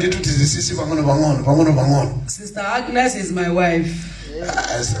 Sister Agnes is my wife.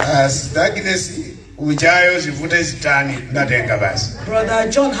 Brother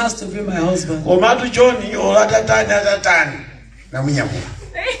John has to be my husband.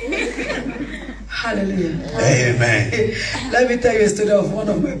 Hallelujah. Amen. Let me tell you a story of one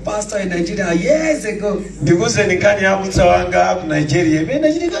of my pastors in Nigeria years ago.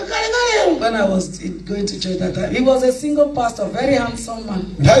 When I was going to church that time, he was a single pastor, very handsome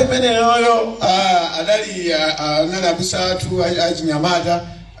man.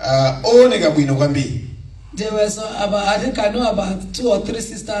 There was I think I know about 2 or 3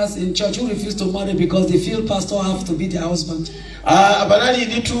 sisters in church who refused to marry because they feel pastor have to be their husband.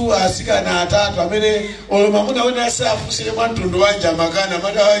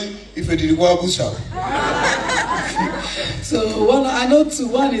 So I know 2.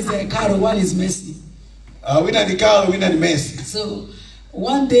 One is Carol, one is Mercy. So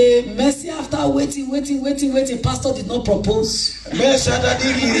one day, Mercy, after waiting, pastor did not propose.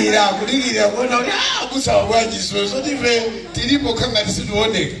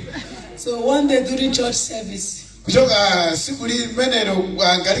 So one day during church service,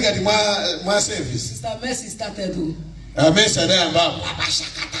 Sister Mercy started.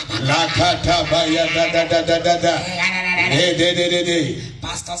 La kata baya da.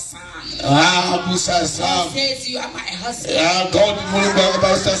 Pastor Sam. Musa Sam. God says you are my husband. God Mulungu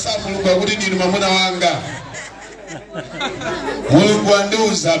Pastor Sam Mulungu kuti ndinu mwamuna wanga. Mulungu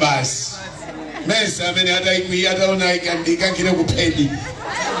anduza basi. Mesa amene ataona ikandikangire kupedi.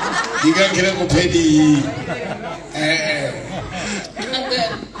 Ikangire kupedi. And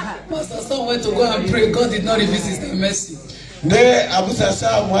then Pastor Sam went to go and pray. God did not revisit the mercy. Ne abusa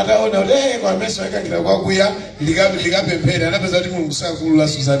Sam ataona kwa mesa ikangira kwa kuya likapemphera anapeza kuti Mulungu sakulula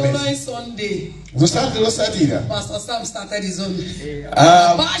Susan. Following Sunday. Musante losatira. Pastor Sam started his own.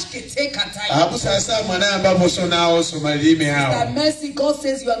 Abusa Sam anayamba boso nawo so malime hao. Sister Mercy, God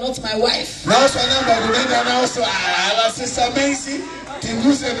says you are not my wife. Now so anamba kunena nawo so ala Sister Mercy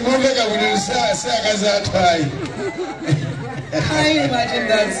timuse nimongeka kunisa sakaza atwai. Can you imagine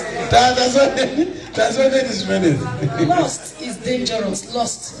that? That's what it is minute. Lost is dangerous.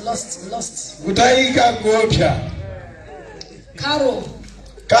 Lost. Kutaika kuopya. Carol.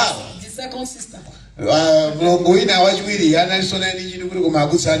 Carol. The second sister.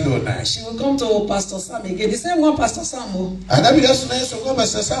 She will come to Pastor Sam again. The same one, Pastor Sam.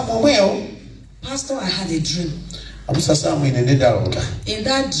 Pastor, I had a dream. In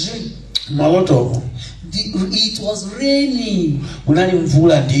that dream, it was raining.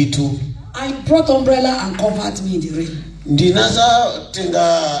 I brought umbrella and covered me in the rain.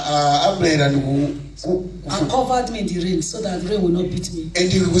 And covered me in the rain so that rain will not beat me.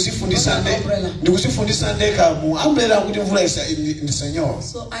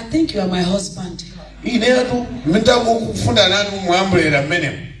 So I think you are my husband.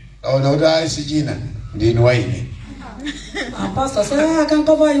 And Pastor said, I can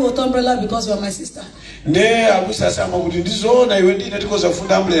cover you with umbrella because you are my sister. There's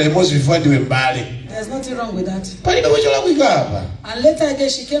nothing wrong with that. And later again,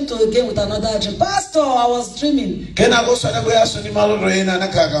 she came to again with another dream. Pastor, I was dreaming. You were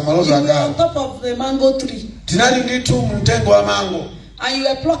on top of the mango tree. And you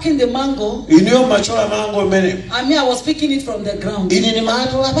were plucking the mango. And me, I was picking it from the ground. So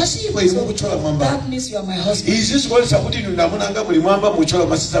that means you are my husband.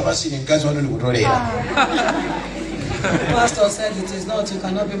 Pastor said it is not, you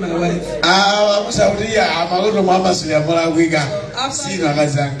cannot be my wife.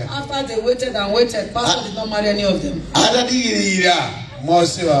 After they waited and waited, Pastor did not marry any of them.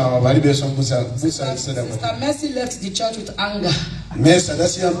 Sister Mercy left the church with anger. And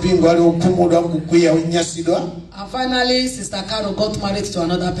finally, Sister Carol got married to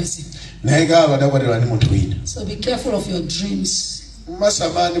another person. So be careful of your dreams. When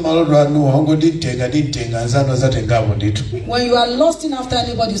you are lusting after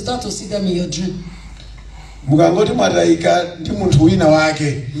anybody, you start to see them in your dream. So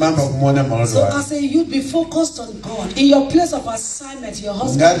as a youth, be focused on God. In your place of assignment, your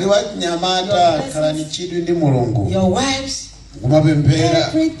husband, your wives,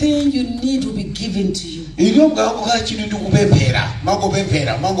 everything you need will be given to you.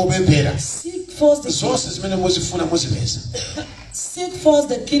 Seek first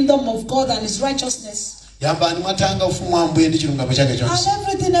the kingdom of God and His righteousness. And everything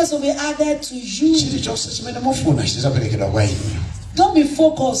else will be added to you. Don't be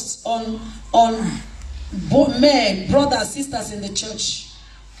focused on men, brothers, sisters in the church.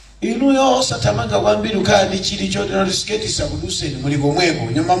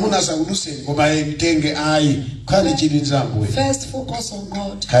 First, focus on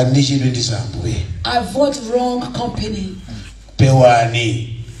God. Avoid wrong company.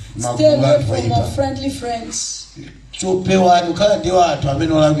 Stay away from unfriendly friends. Beware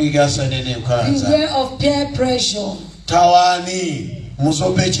of peer pressure. And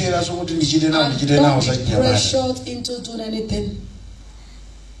don't be pressured into doing anything.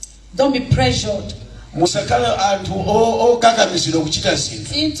 Don't be pressured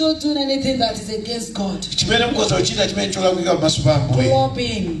into doing anything that is against God.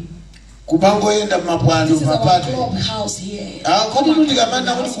 Clubbing. This is our clubhouse here.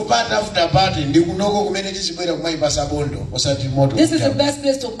 This is the best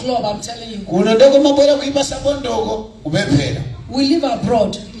place to club, I'm telling you. We live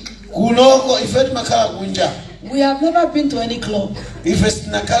abroad. We have never been to any club.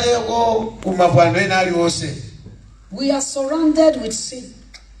 We are surrounded with sin.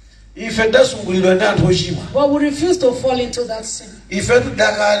 But we refuse to fall into that sin.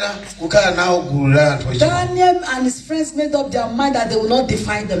 Daniel and his friends made up their mind that they will not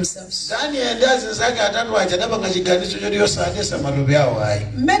define themselves.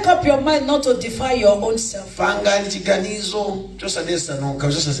 Make up your mind not to define your own self.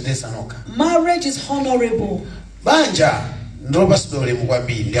 Marriage is honorable. And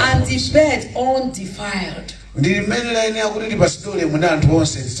the bed undefiled. Do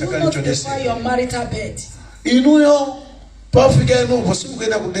not defile your marital bed. If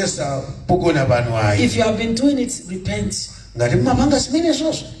you have been doing it, repent.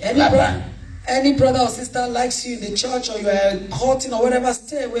 Any brother or sister likes you in the church, or you are courting or whatever,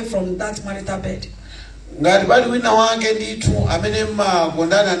 stay away from that marital bed.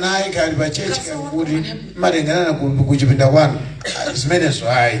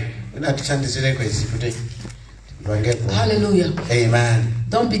 Hallelujah. Amen.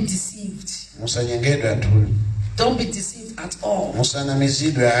 Don't be deceived. Don't be deceived at all. Praise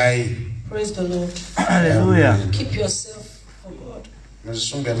the Lord. Hallelujah. Keep yourself for God.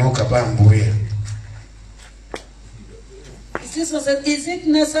 Is it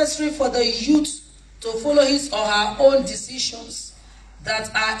necessary for the youth to follow his or her own decisions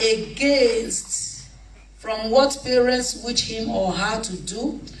that are against from what parents wish him or her to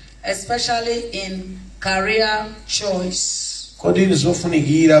do, especially in career choice? Is it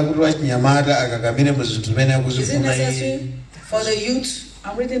necessary for the youth?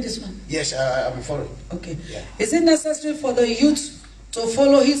 I'm reading this one. Yes, I'm following. Okay. Yeah. Is it necessary for the youth to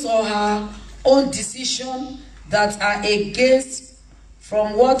follow his or her own decision that are against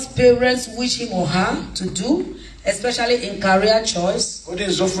from what parents wish him or her to do, especially in career choice?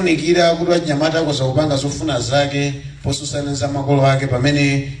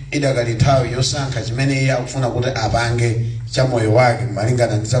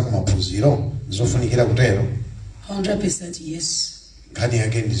 $100% yes.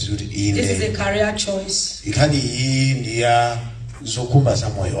 This is a career choice. We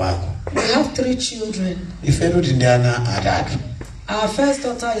have 3 children. Our first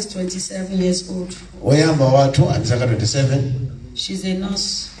daughter is 27 years old. She's a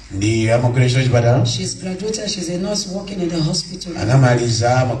nurse. She's graduated. She's a nurse working in the hospital. Our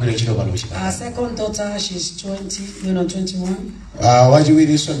second daughter, she's 21.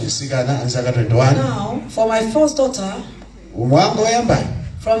 Now, for my first daughter, from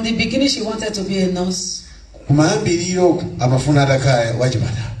the beginning she wanted to be a nurse.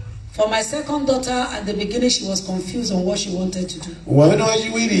 For my second daughter, at the beginning she was confused on what she wanted to do.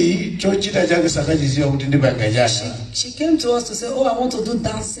 She came to us to say, oh, I want to do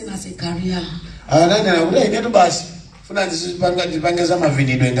dancing as a career. So as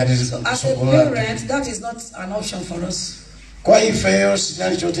a parent, that is not an option for us.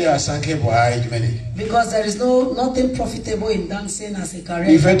 Because there is nothing profitable in dancing as a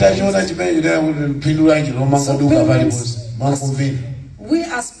career. So parents, we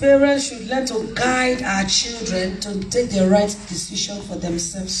as parents should learn to guide our children to take the right decision for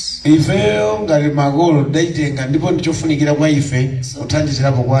themselves. I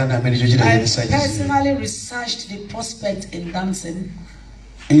personally researched the prospect in dancing.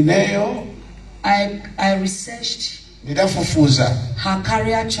 I researched her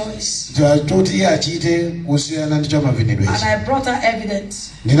career choice. And I brought her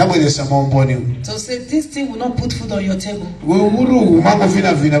evidence to say this thing will not put food on your table. We would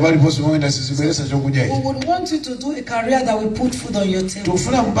want you to do a career that will put food on your table.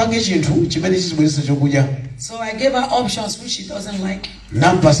 So I gave her options which she doesn't like. So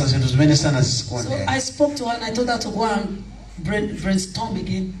I spoke to her and I told her to go and brainstorm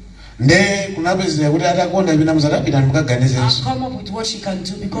again. And come up with what she can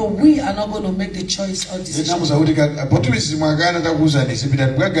do, because we are not going to make the choice or decision. And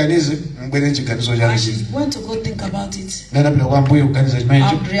she went to go think about it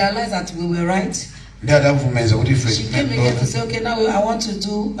and realize that we were right. She came again to say, okay, now I want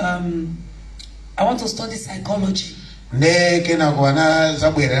to study psychology.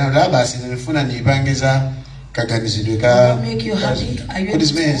 Make you happy? Are you able to?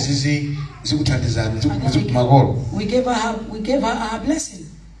 We gave her our blessing.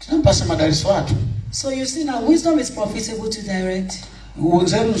 So you see now, wisdom is profitable to direct.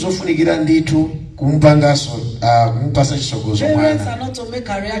 Parents are not to make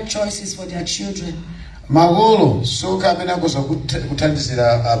career choices for their children.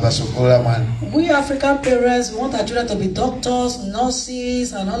 We African parents, we want our children to be doctors,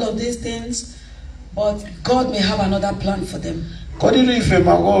 nurses, and all of these things. But God may have another plan for them. kodi tuife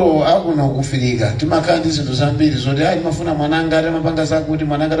makolo akuna kufirika timakandi zinthu zambiri zoti ali mafuna mwananga ati mapanga zakuti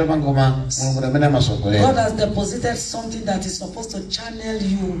mwananga ati pangoma mulungu amene amasogolera. God has deposited something that is supposed to channel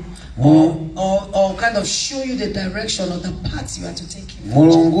you or kind of show you the direction of the path you are to take.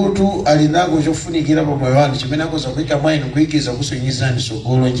 Mulungu ali nako chofunikira pa moyo wanu chimene akoza kuika mwainu kuikiza kusonyezani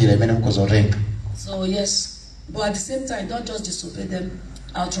sogolo njira imene mukoza utenga. So yes, but at the same time don't just disobey them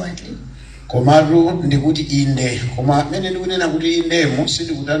outrightly. Komatu ndikuti inde koma mene ndikunena kuti indemo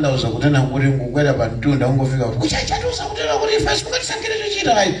sindikutanthauza kutena kuti ngukwera pa mtunda ungofika kuchachatusa kutena kuti fasi kungatisangire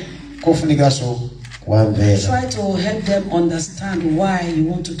chochita kofunikanso kuwamvera. Try to help them understand why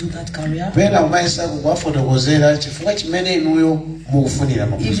you want to do that career. Pena umayesa kuwafotokozera chifukwa chimene inuyo mukufunira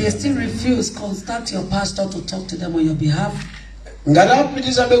If they still refuse, contact your pastor to talk to them on your behalf.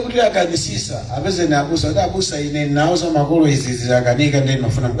 Ngatapitiza bekuti akanisisa apeze nakusa kuti abusa ine nauza makolo izi zakanika ndi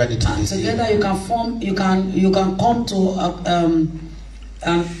mafuna mukandithandizira. Together you can come to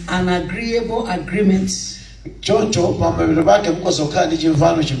an agreeable agreement. Choncho pamabiro pake mukoza kukhala ndi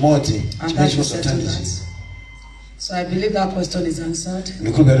chimvano chimodzi chimene chikosathandizira. So I believe that question is answered.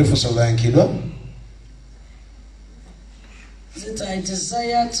 Ndikhulupirira funso layankhidwa. That I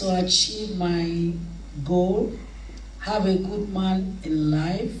desire to achieve my goal, have a good man in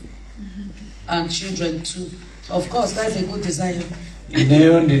life, and children too. Of course, that's a good desire.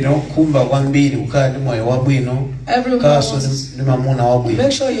 Ineyo ndinokhumba kwambiri kukhala ndi moyo wabwino kaso ndi mamuna wabwino.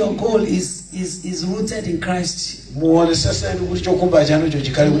 Make sure your goal is rooted in Christ. Muone sasa kuti chokhumba chanucho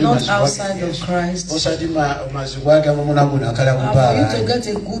chikali kuti not outside of Christ. Osati maziko ake mamuna abwino akhala kupala. For you to get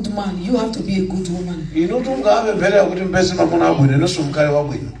a good man, you have to be a good woman. Inotunga mbele kuti mpeze mamuna abwino noso mkale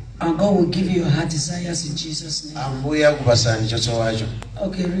wabwino. And God will give you your heart desires in Jesus' name. Ambuya kupasani chocho wacho.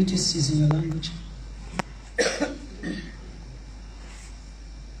 Okay, read this in your language.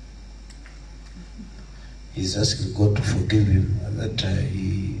 He's asking God to forgive him that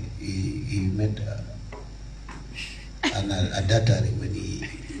he made an adultery when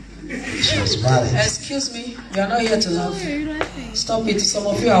she was married. Excuse me, we are not here to laugh. Stop it. Some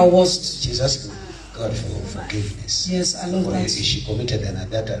of you are worst. She's asking God for forgiveness. Yes, I love that. She committed an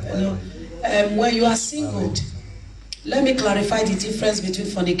adultery. When you are single, let me clarify the difference between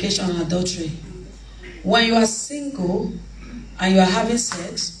fornication and adultery. When you are single and you are having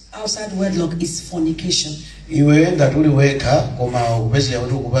sex outside wedlock, is fornication. Iwe ngatuli weka koma upeze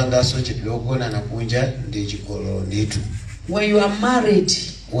yakuti kupanga soche pilogona na kunja ndi chikolo nditu. When you are married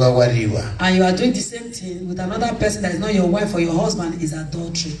wawariwa and you are doing the same thing with another person that is not your wife or your husband, is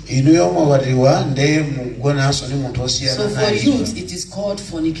adultery. Inuyo mwawariwa nde mugona so ni muntu osiyana. So for youth it is called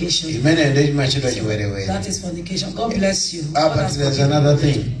fornication. Imene nde machito chiwerewe. That is fornication. God bless you. But there's another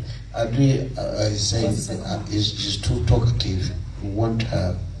thing. Adri is saying is too talkative. We want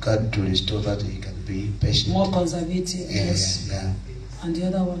God to restore that he can be patient. More conservative. Yes. Yeah. And the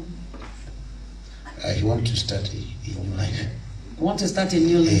other one? He wants to start a new life. You want to start a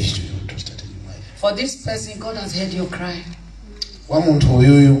new life? Yes, you want to start a new life. For this person, God has heard your cry. You may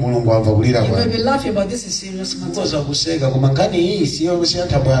be laughing, but this is serious matter.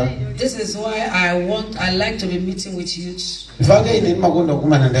 This is why I like to be meeting with youth.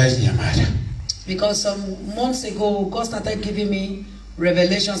 Because some months ago, God started giving me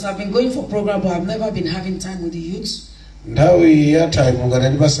revelations. I've been going for program, but I've never been having time with the youth. God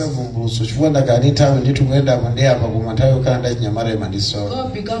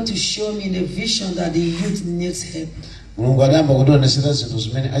began to show me in a vision that the youth needs help. They have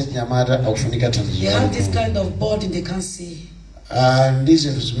this kind of burden they can't see.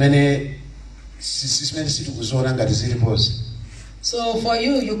 So for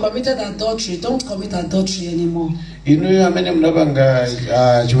you committed adultery. Don't commit adultery anymore.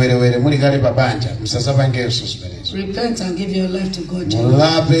 Repent and give your life to God.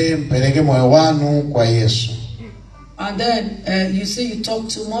 And then you say you talk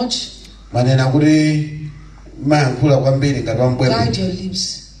too much. Guide your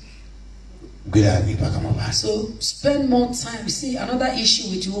lips. So spend more time. See, another issue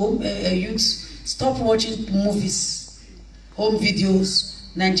with youth, stop watching movies, home videos,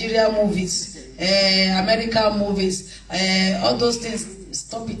 Nigeria movies, American movies, all those things.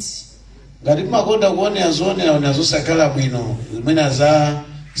 Stop it.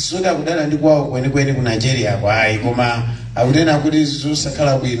 Soda kudana ndi kwawo kweni ku Nigeria kwai koma akutena kuti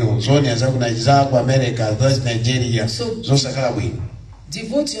zosakhala bwino zone za ku Nigeria ku America that's Nigeria zosakhala bwino.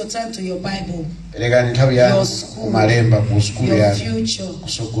 Devote your time to your Bible. Your school, your future,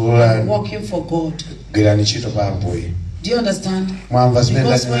 working for God. Do you understand? Because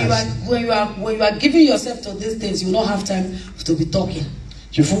when you are giving yourself to these things, you don't have time to be talking.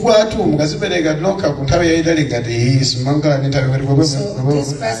 chifukwa atu mukazibereka noka kunthawi yaitali ngati simangala ninthawi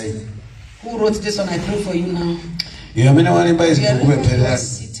this person who wrote this one, I pray for you now. amene walemba izi tikupempherera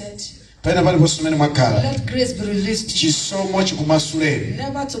Seated. pena paliponse mmene mwakhala Let grace be released. chisomo chikumasuleni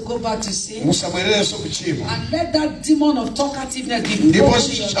Never to go back to sin. musabwererenso kuchimo And let that demon of talkativeness be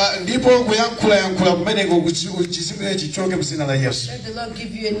broken. ndipo kuyankhula kumeneko chizimu chichoke mzina la Yesu. Let the Lord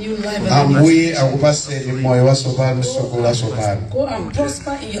give you a new life. Ambuye akupaseni moyo wasopano soko la sopano. Go and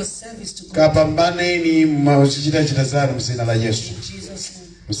prosper in your service to God. Kapambaneni mauchichita zanu mzina la Yesu. In Jesus' name.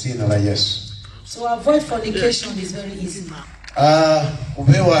 Mzina la Yesu. To avoid fornication is very easy.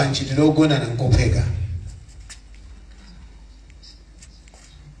 Kupewa nchitiro ogona na nkopeka.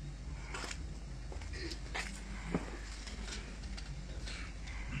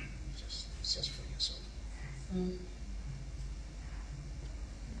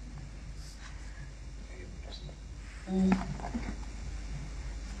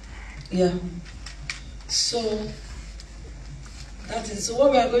 Yeah. So that is so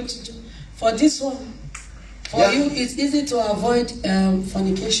what we are going to do for this one. For you, it's easy to avoid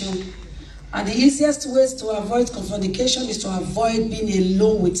fornication, and the easiest ways to avoid fornication is to avoid being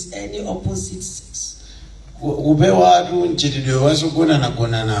alone with any opposite sex. Kupewa atu nchitiro wasogona na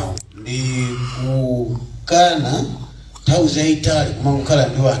kona nao ndi kukana tauza itali kumangukala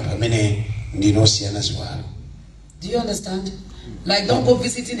ndi watu amene ndinosiyana ziwalo. Do you understand? Like don't go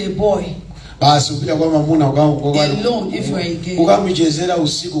visiting a boy. Basi upita kwa mamuna alone if you are gay. Ukamchezera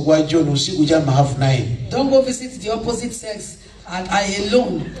usiku kwa John usiku chama 9:30. Don't go visit the opposite sex and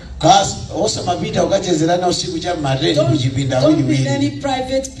alone. Kasi osa mapita ukachezerana usiku chama 10 kujipinda wili wili. Don't be in any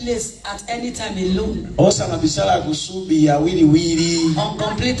private place at any time alone. Osa mabisala kusubi ya wili wili.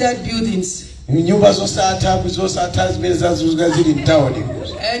 Uncompleted buildings. Nyumba zosata zimene zazuzikazili mtaoni.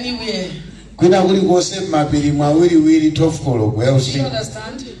 Anywhere. Kwina kuli kose mapiri mwa wili wili tofukolo kwa usiku. Do you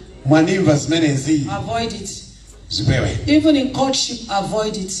understand? Mwanimva zimene zi. Avoid it. Zipewe. Even in courtship,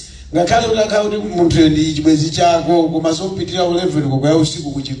 avoid it. Ngakale ulaka uli munthu ndi chibwezi chako kumazopitirira ulevel kwa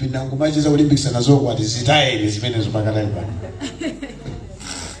usiku kuchipinda ngumacheza ulimbikisana zokwati zitaye zimene zopakala pano.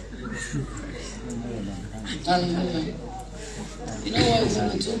 You know what I'm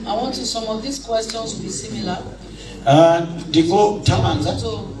going to do? I want to, some of these questions will be similar. Ndiko tamanga.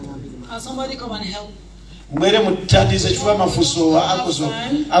 So, can somebody come and help? Mwere mutandize chifukwa mafunso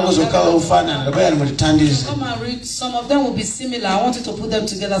akuzokhala ufana ndabaya mutandize. Come and read. Some of them will be similar. I want you to put them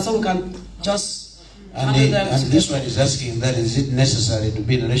together so we can just handle them and together. this one is asking that is it necessary to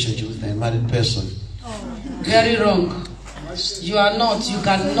be in a relationship with a married person? Very wrong. You are not, you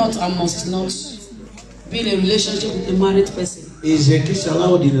cannot and must not be in a relationship with a married person. Is a kiss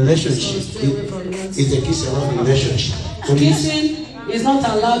allowed in a relationship? Is a kiss allowed in a relationship? Kissing is not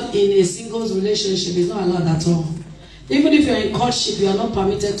allowed in a singles relationship. It's not allowed at all. Even if you're in courtship, you are not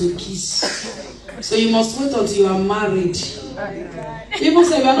permitted to kiss. So you must wait until you are married. Even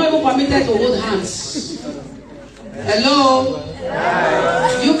say you are not even permitted to hold hands. Hello?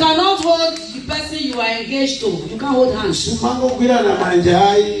 You cannot hold the person you are engaged to. You can't hold hands. Why you open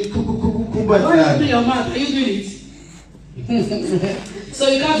your mouth? Are you doing it? So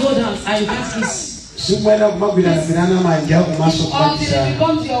you can't hold hands and you can't kiss. Until it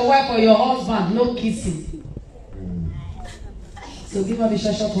becomes your wife or your husband, no kissing. So give her the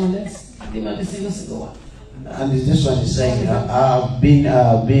short one, let's give her the single one. And this one is saying, I've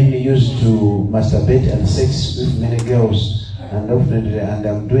been used to masturbate and sex with many girls, and often, and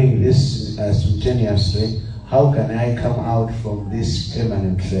I'm doing this simultaneously. How can I come out from this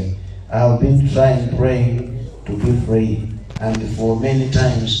permanently? I've been praying to be free, and for many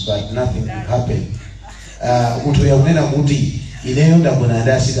times, but nothing happened.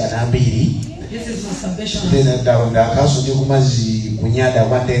 This is masturbation.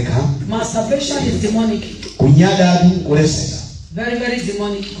 Masturbation is demonic. Very, very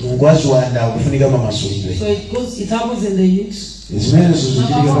demonic. So it happens in the youth. Leading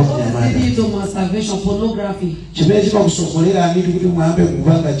to masturbation, pornography. When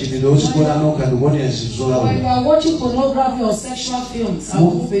you are watching pornography or sexual films and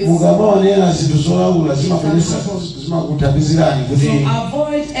movies, so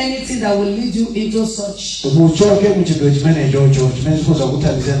avoid anything that will lead you into such. The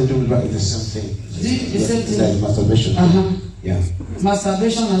same thing. Masturbation. Yeah.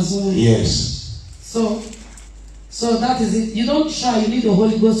 Masturbation as well. Yes. So that is it. You don't try, you need the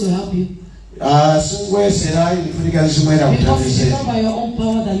Holy Ghost to help you. Because it's not by your own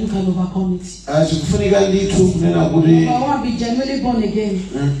power that you can overcome it. Number one, be genuinely born again.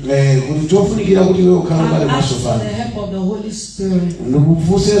 And ask for the help of the Holy Spirit. The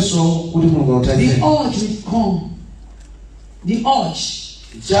urge will come. The urge.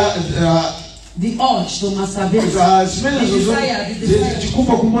 The urge to masturbate. The desire.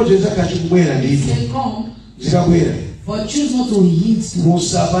 They come. But choose not to heed. So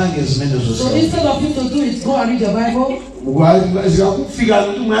instead of you to do it, go and read your Bible.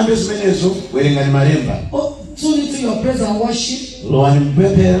 Tune into your praise and worship.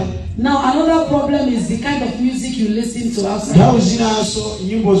 Now another problem is the kind of music you listen to outside.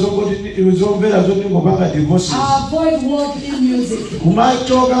 Avoid worldly music.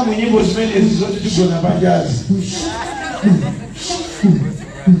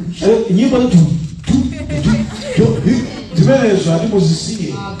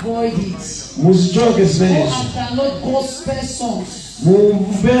 Avoid it. Go and download gospel songs.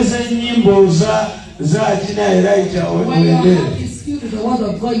 When your heart is filled with the word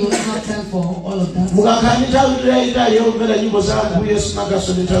of God, you will not have time for all of that.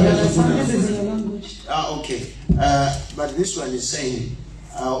 This is in your language. Okay. But this one is saying,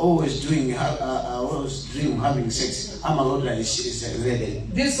 always dream having sex. I'm a Lord that is ready.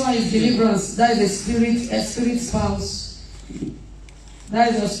 This one is deliverance. That is a spirit spouse.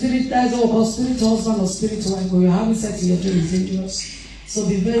 That is a spirit, that is what we call spirit husband or spirit wife. When you're having sex, you're doing dangerous. So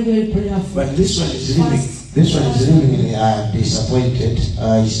be very, very prayerful. But this one is really disappointed.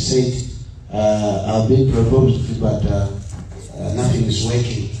 He said, I've been proposed to, but nothing is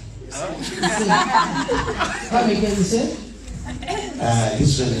working. Come again, you said?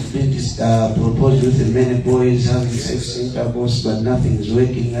 This one has been proposed with many boys having sex intercourse, but nothing is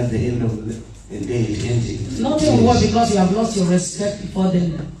working. At the end of the day, it ends. Nothing will work because you have lost your respect before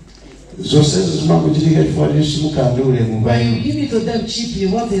them. When you give it to them cheaply,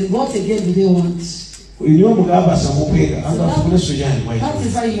 what again do they want? That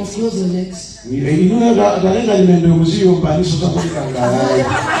is why you must close your legs.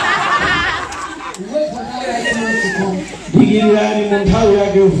 Wait for that right man to come.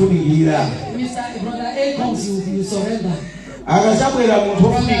 Mr. Brother A comes, you surrender.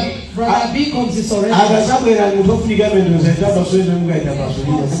 Brother B comes, you surrender.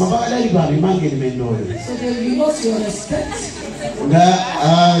 So you lost your respect. Let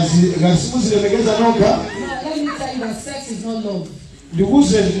me tell you that sex is not love.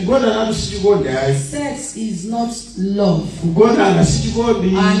 Sex is not love.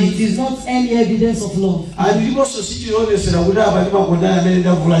 And it is not any evidence of love.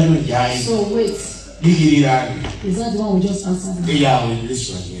 So wait. Is that the one we just answered? Yeah, this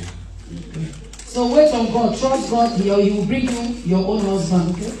one, yeah. So wait on God, trust God, He will bring you your own husband,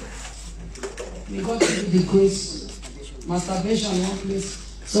 okay? May God give you the grace. Masturbation in one place.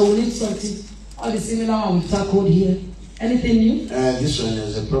 So we need something. All the similar one we tackled here. Anything new? This one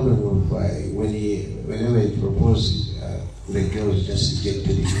is a problem of whenever he proposes, the girls just get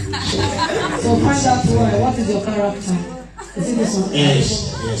to the So find out why. What is your character? Is it this one? Yes.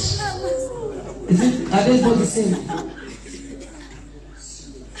 Are they both the same?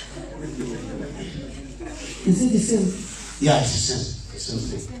 Is it the same? Yeah, it's the same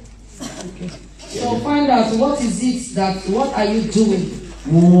thing. Okay. So find out what is it what are you doing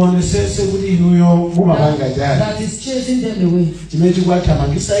that is chasing them away.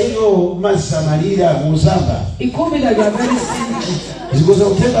 It could be that you are very stingy.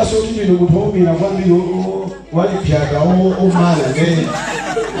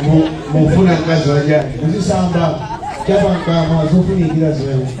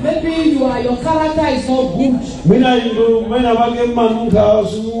 Maybe your character is not good.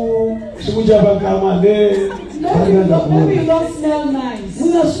 Maybe you don't smell nice. So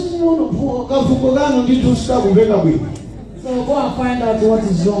go and find out what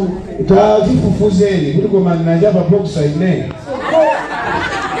is wrong. So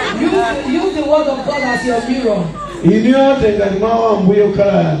use the word of God as your mirror. And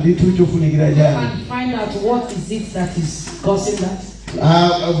find out what is it that is causing that.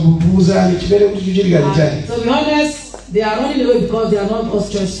 To be honest, they are running away because they are not God's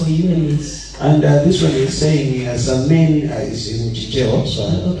choice for you anyways. And this one is saying some men is in Chicheo,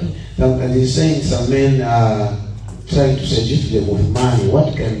 and he's saying some men are trying to seduce them with money.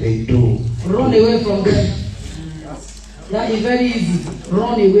 What can they do? Run away from them. That is very easy.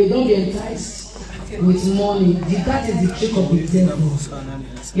 Run away. Don't be enticed with money. That is the trick of the devil.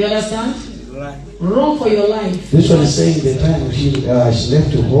 You understand? Run for your life. This one is saying the time she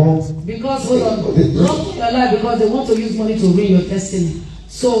left to home. Because hold on, run for your life because they want to use money to ruin your destiny.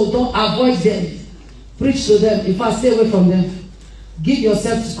 So don't avoid them. Preach to them. In fact, stay away from them. Give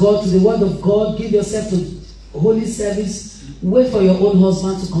yourself to God, to the word of God. Give yourself to holy service. Wait for your own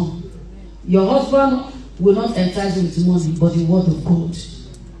husband to come. Your husband will not entice you with money, but the word of God.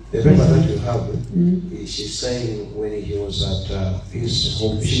 The paper that you have, she's saying when he was at his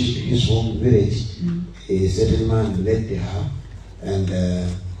home village, a certain man led her, and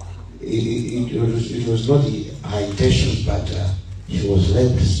it was not her intention, but she was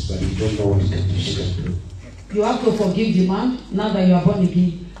led, but you don't know what she can do. You have to forgive the man now that you are born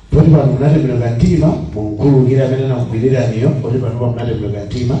again.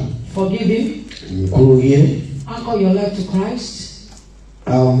 Forgive him. Anchor your life to Christ.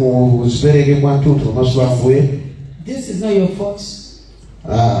 This is not your fault.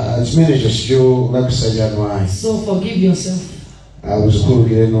 So forgive yourself.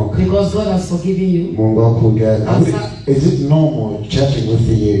 Because God has forgiven you. Is it normal chatting with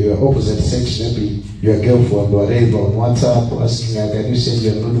your opposite sex, maybe your girlfriend or whatever, on WhatsApp, asking her, can you send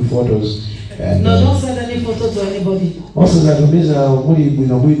your nude photos? And, no, don't send any photo to anybody. Also, that means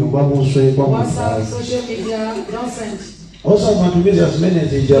WhatsApp, social media, don't send. Also, as many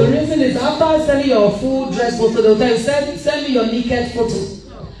as the reason is after sending your full dress photo, they'll tell you, send me your naked photo.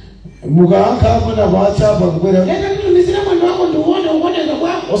 And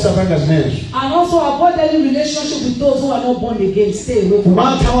also avoid any relationship with those who are not born again. Stay away from them.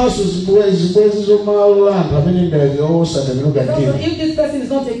 If this person is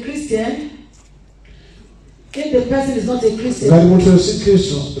not a Christian, this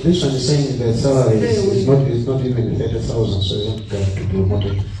one is saying that salary is not even 30,000, so you don't have to promote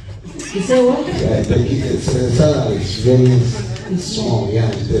it. You say what? Yeah, the salary is very small.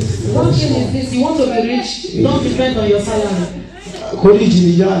 Yeah, one thing is this: you want to be rich, don't depend on your salary. You want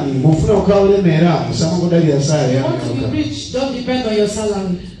to be rich, don't depend on your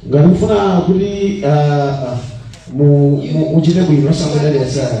salary.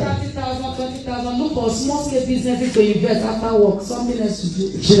 Look for small scale businesses to invest after work, something else to do.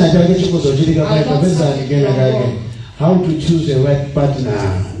 How to choose the right partner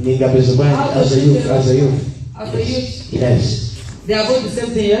as a youth? As a youth? Yes. They are both the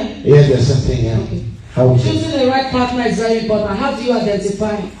same thing, yeah? Yes, they're the same thing, yeah. Okay. Choosing the right partner is very important. How do you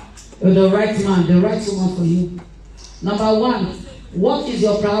identify the right man, the right woman for you? Number one, what is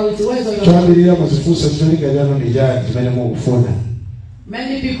your priority? What is your priority?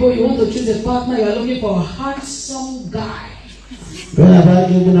 Many people, you want to choose a partner, you are looking for a handsome guy.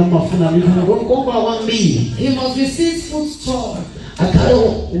 He must be 6 foot tall,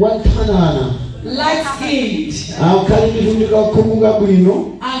 light skinned, and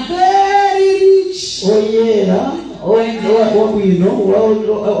very rich. Oh yeah. He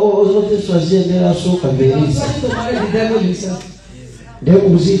was trying to marry the devil himself. The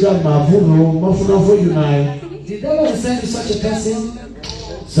devil will send you such a person.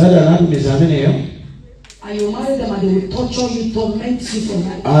 And you marry them and they will torture you, torment you for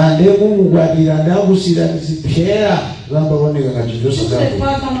life. Choose a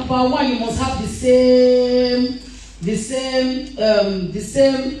partner. Number one, you must have the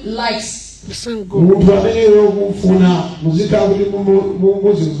same likes. The same goal. And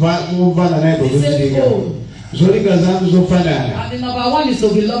the number one is to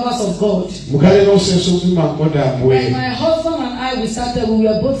be lovers of God. When my husband and I, we started, we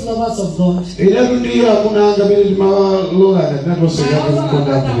were both lovers of God. My husband at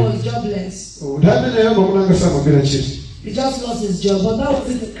that time was jobless. He just lost his job, but that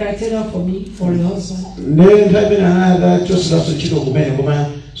wasn't the criteria for me, for a husband.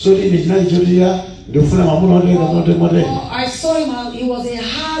 I saw him and he was a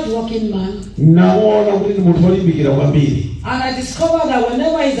hard-working man. And I discovered that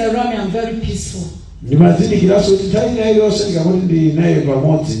whenever he's around me, I'm very peaceful. Very,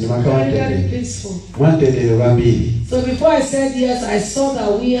 very peaceful. So before I said yes, I saw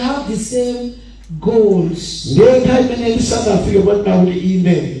that we have the same goals.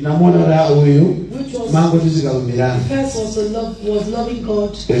 Which was first was loving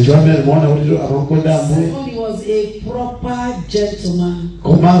God. Second, he was a proper gentleman.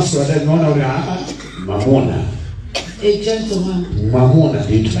 A gentleman.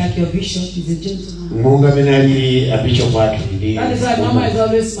 Like your bishop is a gentleman. That is why Mama is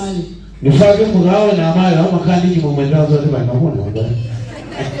always smiling.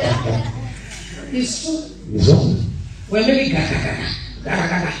 It's true. When maybe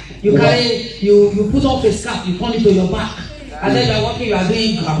you carry, you put off a scarf, you turn it to your back, and then you are walking, you are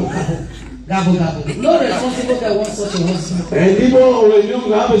doing gabo gabo, gabo gabo. No responsible guy wants such a husband. And people, when you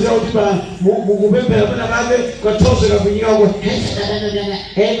have a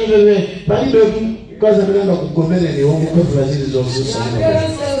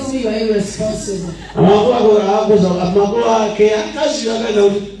parents tells me you are irresponsible.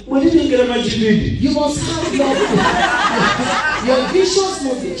 You must have your visions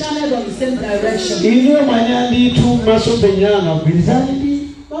must be channeled on the same direction. There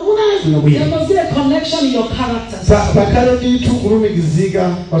must be a connection in your characters. If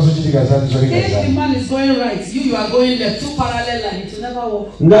the man is going right, you are going left, two parallel lines, it will never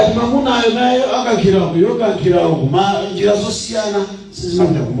work.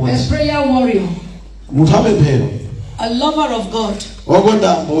 A prayer warrior. A lover of God.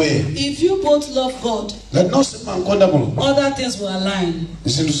 If you both love God, other things will align.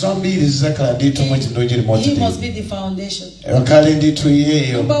 He must be the foundation.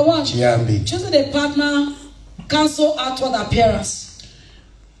 Number one, choosing a partner, cancel outward appearance.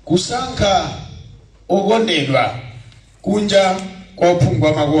 You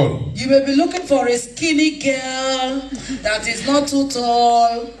may be looking for a skinny girl that is not too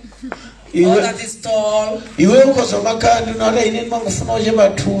tall. Or that is tall. Maybe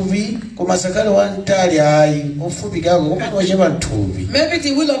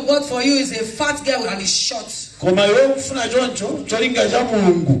the will of God for you is a fat girl and is short. You have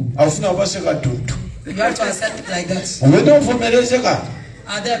to accept it like that.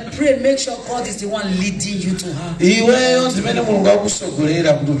 And then pray, make sure God is the one leading you to her.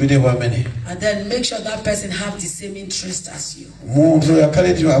 And then make sure that person have the same interest as you. Are they all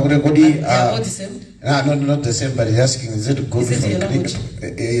the same? No, not the same, but he's asking, is it good for your language?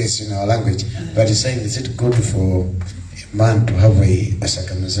 Yes, in our language. But he's saying, is it good for a man to have a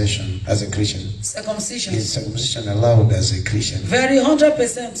circumcision as a Christian? Circumcision. Is circumcision allowed as a Christian? Very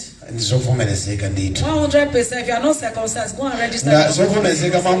 100%. 100%. If you are not circumcised, go and register. I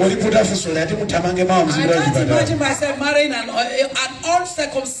can't imagine myself marrying an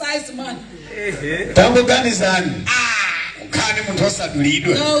uncircumcised man.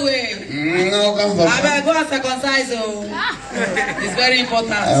 No way. I better go and circumcise. It's very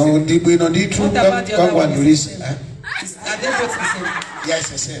important. What about the other one? Are they both the same? Yes,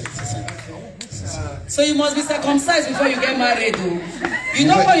 the same. So you must be circumcised before you get married. You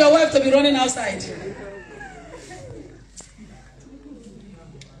don't want your wife to be running outside.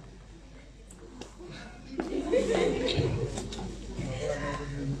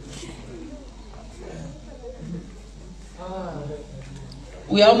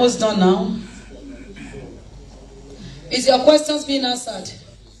 We are almost done now. Is your questions being answered?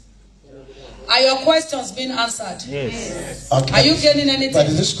 Are your questions being answered? Yes. Okay. Are you getting anything? But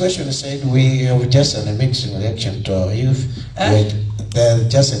this question said we have just an mix in reaction to our youth. They're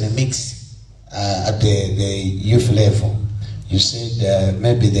just in a mix at the youth level. You said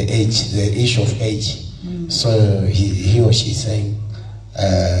maybe the issue of age. So he or she is saying,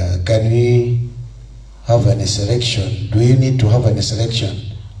 can we have an selection? Do you need to have an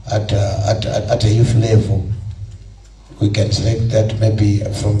selection at a youth level? We can select that maybe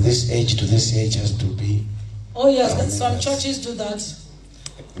from this age to this age has to be. Oh yes, some churches do that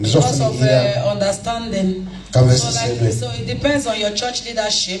because of understanding. So it depends on your church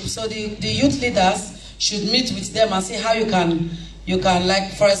leadership. So the youth leaders should meet with them and see how you can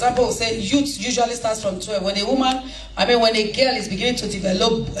like, for example, say youth usually starts from 12. When a woman, when a girl is beginning to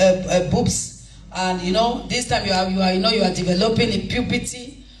develop boobs, and this time you are developing a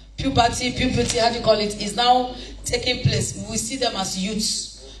puberty, how do you call it, is now taking place. We see them as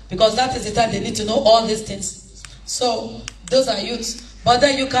youths because that is the time they need to know all these things. So those are youths. But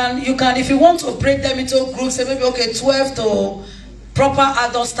then you can if you want to break them into groups, say maybe 12 to proper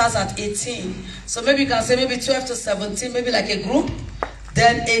adult starts at 18. So maybe you can say maybe 12 to 17, maybe like a group.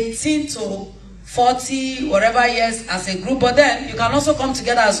 Then 18 to 40, whatever years as a group. But then you can also come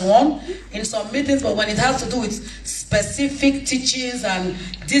together as one in some meetings. But when it has to do with specific teachings and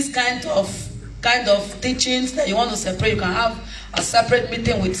this kind of teachings that you want to separate, you can have a separate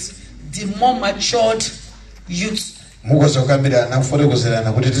meeting with the more matured youth. And this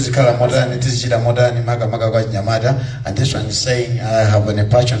one is saying, I have a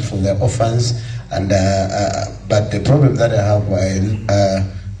passion for the orphans, and but the problem that I have,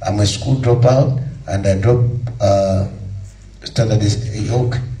 I'm a school dropout, and I dropped standard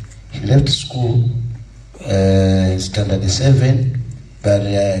York. He left school standard 7, but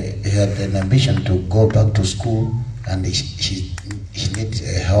he had an ambition to go back to school, and he needs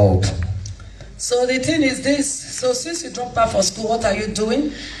help. So the thing is this. So since you dropped out for school, what are you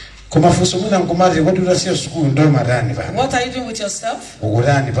doing? What are you doing with yourself?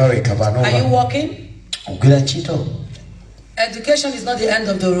 Are you working? Education is not the end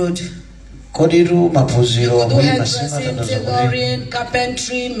of the road. You could do hairdressing, tailoring,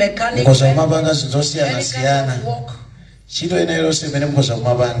 carpentry, mechanics, any kind of work.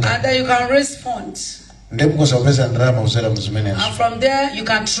 And then you can raise funds. And from there, you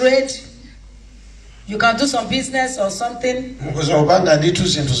can trade. You can do some business or something. You gather money, you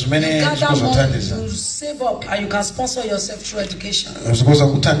save up, and you can sponsor yourself through education. I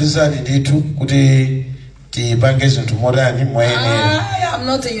am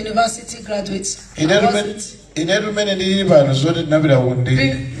not a university graduate.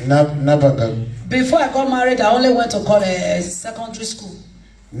 Before I got married, I only went to secondary school.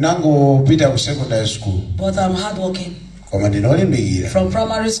 But I'm hardworking. From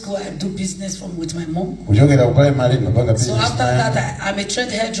primary school, I do business with my mom. So after that, I'm a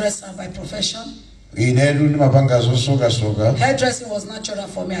trained hairdresser by profession. Hairdressing was natural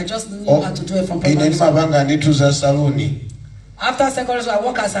for me. I just knew how to do it from primary school. After secondary school, I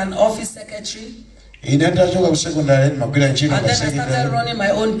work as an office secretary. And then I started running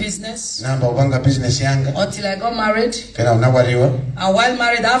my own business until I got married. And while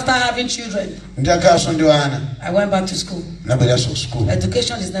married, after having children, I went back to school.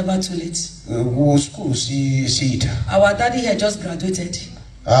 Education is never too late. Our daddy had just graduated.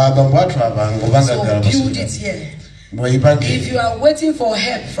 So build it here. If you are waiting for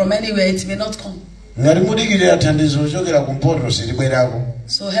help from anywhere, it may not come.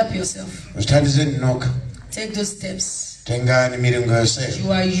 So help yourself. Take those steps.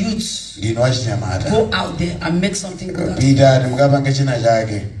 You are youth. Go out there and make something good.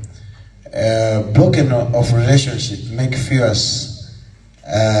 Broken of relationship make fears.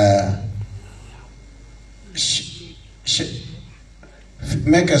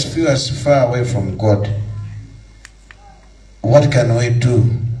 Make us feel as far away from God. What can we do?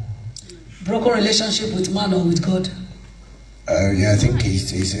 Broken relationship with man or with God? Yeah, I think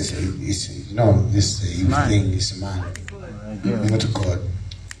this thing is man, not God.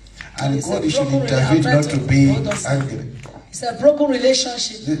 And God should intervene, not to be angry. It's a broken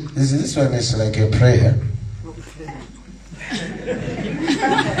relationship. This one is like a prayer.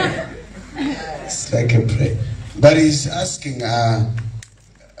 It's like a prayer. But he's asking,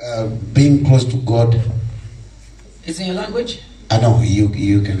 being close to God. It's in your language? I know, you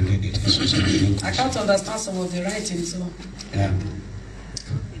can read it. I can't understand some of the writing, so. Yeah.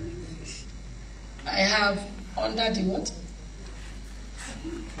 I have under the what?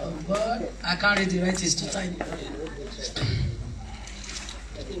 Oh God, I can't read the writing, it's too tiny.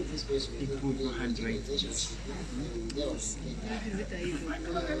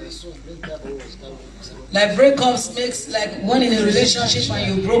 Like breakups makes, like when in a relationship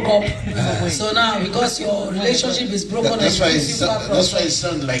and you broke up. So now because your relationship is broken, that's why it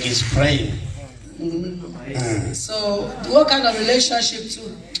sounds like he's praying. So what kind of relationship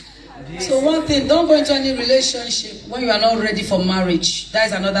too? So one thing, don't go into any relationship when you are not ready for marriage. That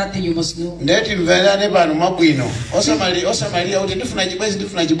is another thing you must know.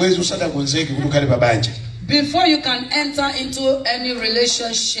 Before you can enter into any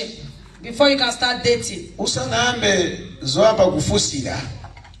relationship, before you can start dating,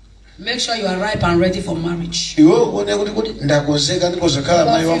 make sure you are ripe and ready for marriage. About 15,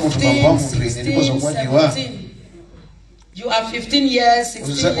 16, 17. You are 15 years,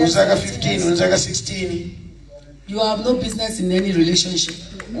 16 years, 16. You have no business in any relationship.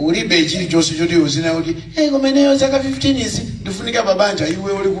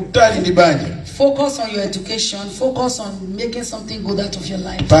 Focus on your education. Focus on making something good out of your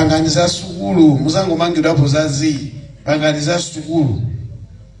life.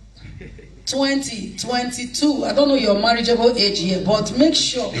 20, 22. I don't know your marriageable age here, but make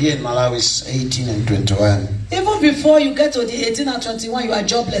sure. Here in Malawi is 18 and 21. Even before you get to the 18 and 21, you are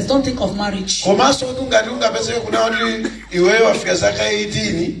jobless. Don't think of marriage. You are not ready.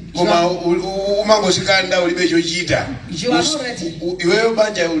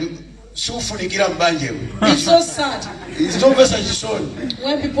 It's so sad.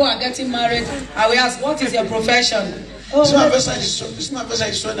 When people are getting married, I will ask, what is your profession? Oh, as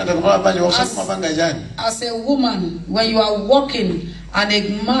a woman, when you are working and a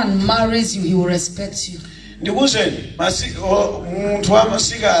man marries you, he will respect you. You are earning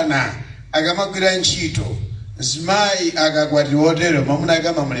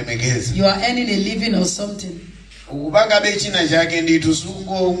a living or something. So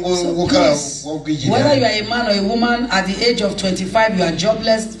please, whether you are a man or a woman, at the age of 25, you are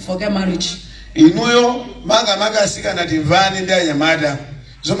jobless, forget marriage. Wait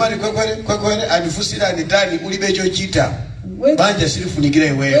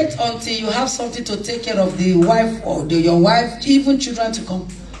until you have something to take care of the wife or your wife, even children to come.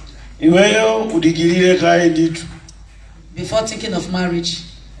 Before thinking of marriage.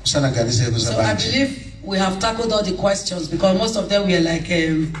 So I believe we have tackled all the questions because most of them were like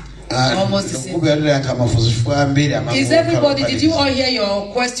Almost the same. Is everybody, did you all hear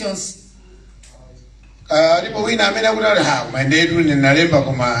your questions?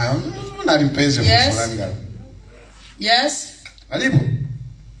 Yes. Yes.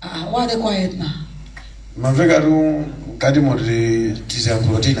 Why are they quiet now?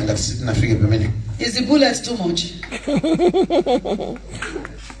 Is the bullet too much?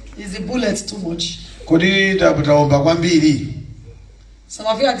 Is the bullet too much? Some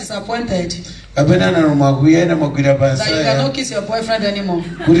of you are disappointed that you cannot kiss your boyfriend anymore.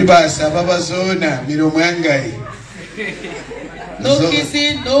 No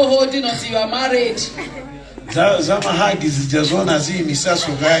kissing, no holding until you are married.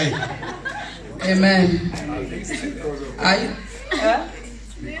 Amen.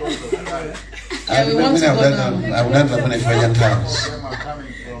 We want to go now.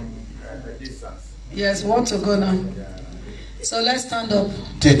 Yes, we want to go now. So let's stand up.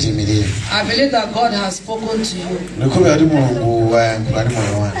 I believe that God has spoken to you.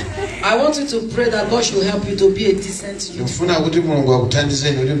 I want you to pray that God should help you to be a decent youth.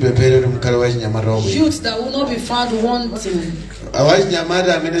 Youth that will not be found wanting.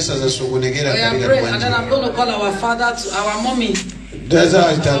 I pray, and then I'm going to call our father, to our mommy.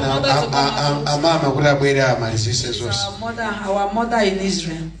 Our mother in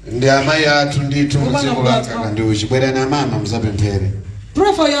Israel.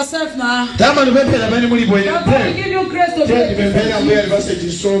 Pray for yourself now. God will give you grace to pray.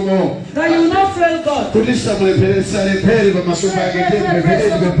 That you will not fail God.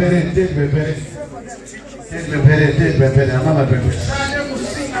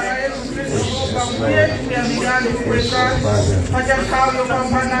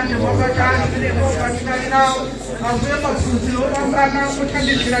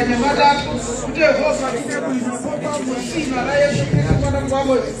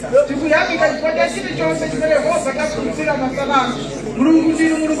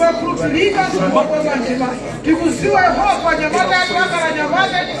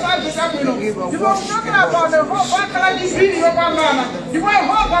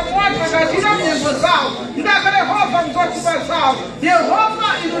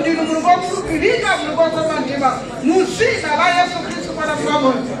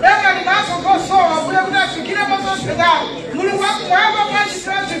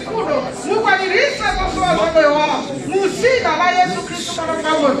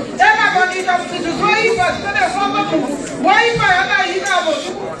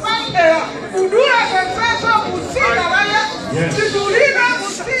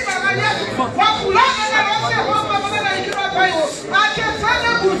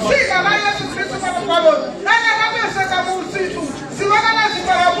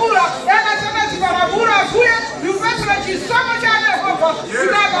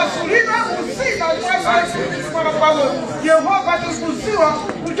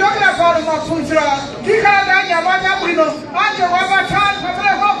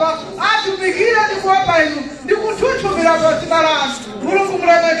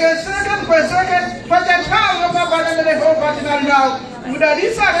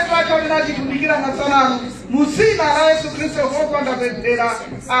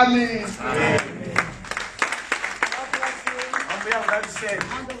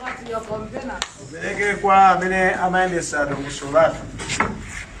 Amen. Kwa amene amaendesa kusula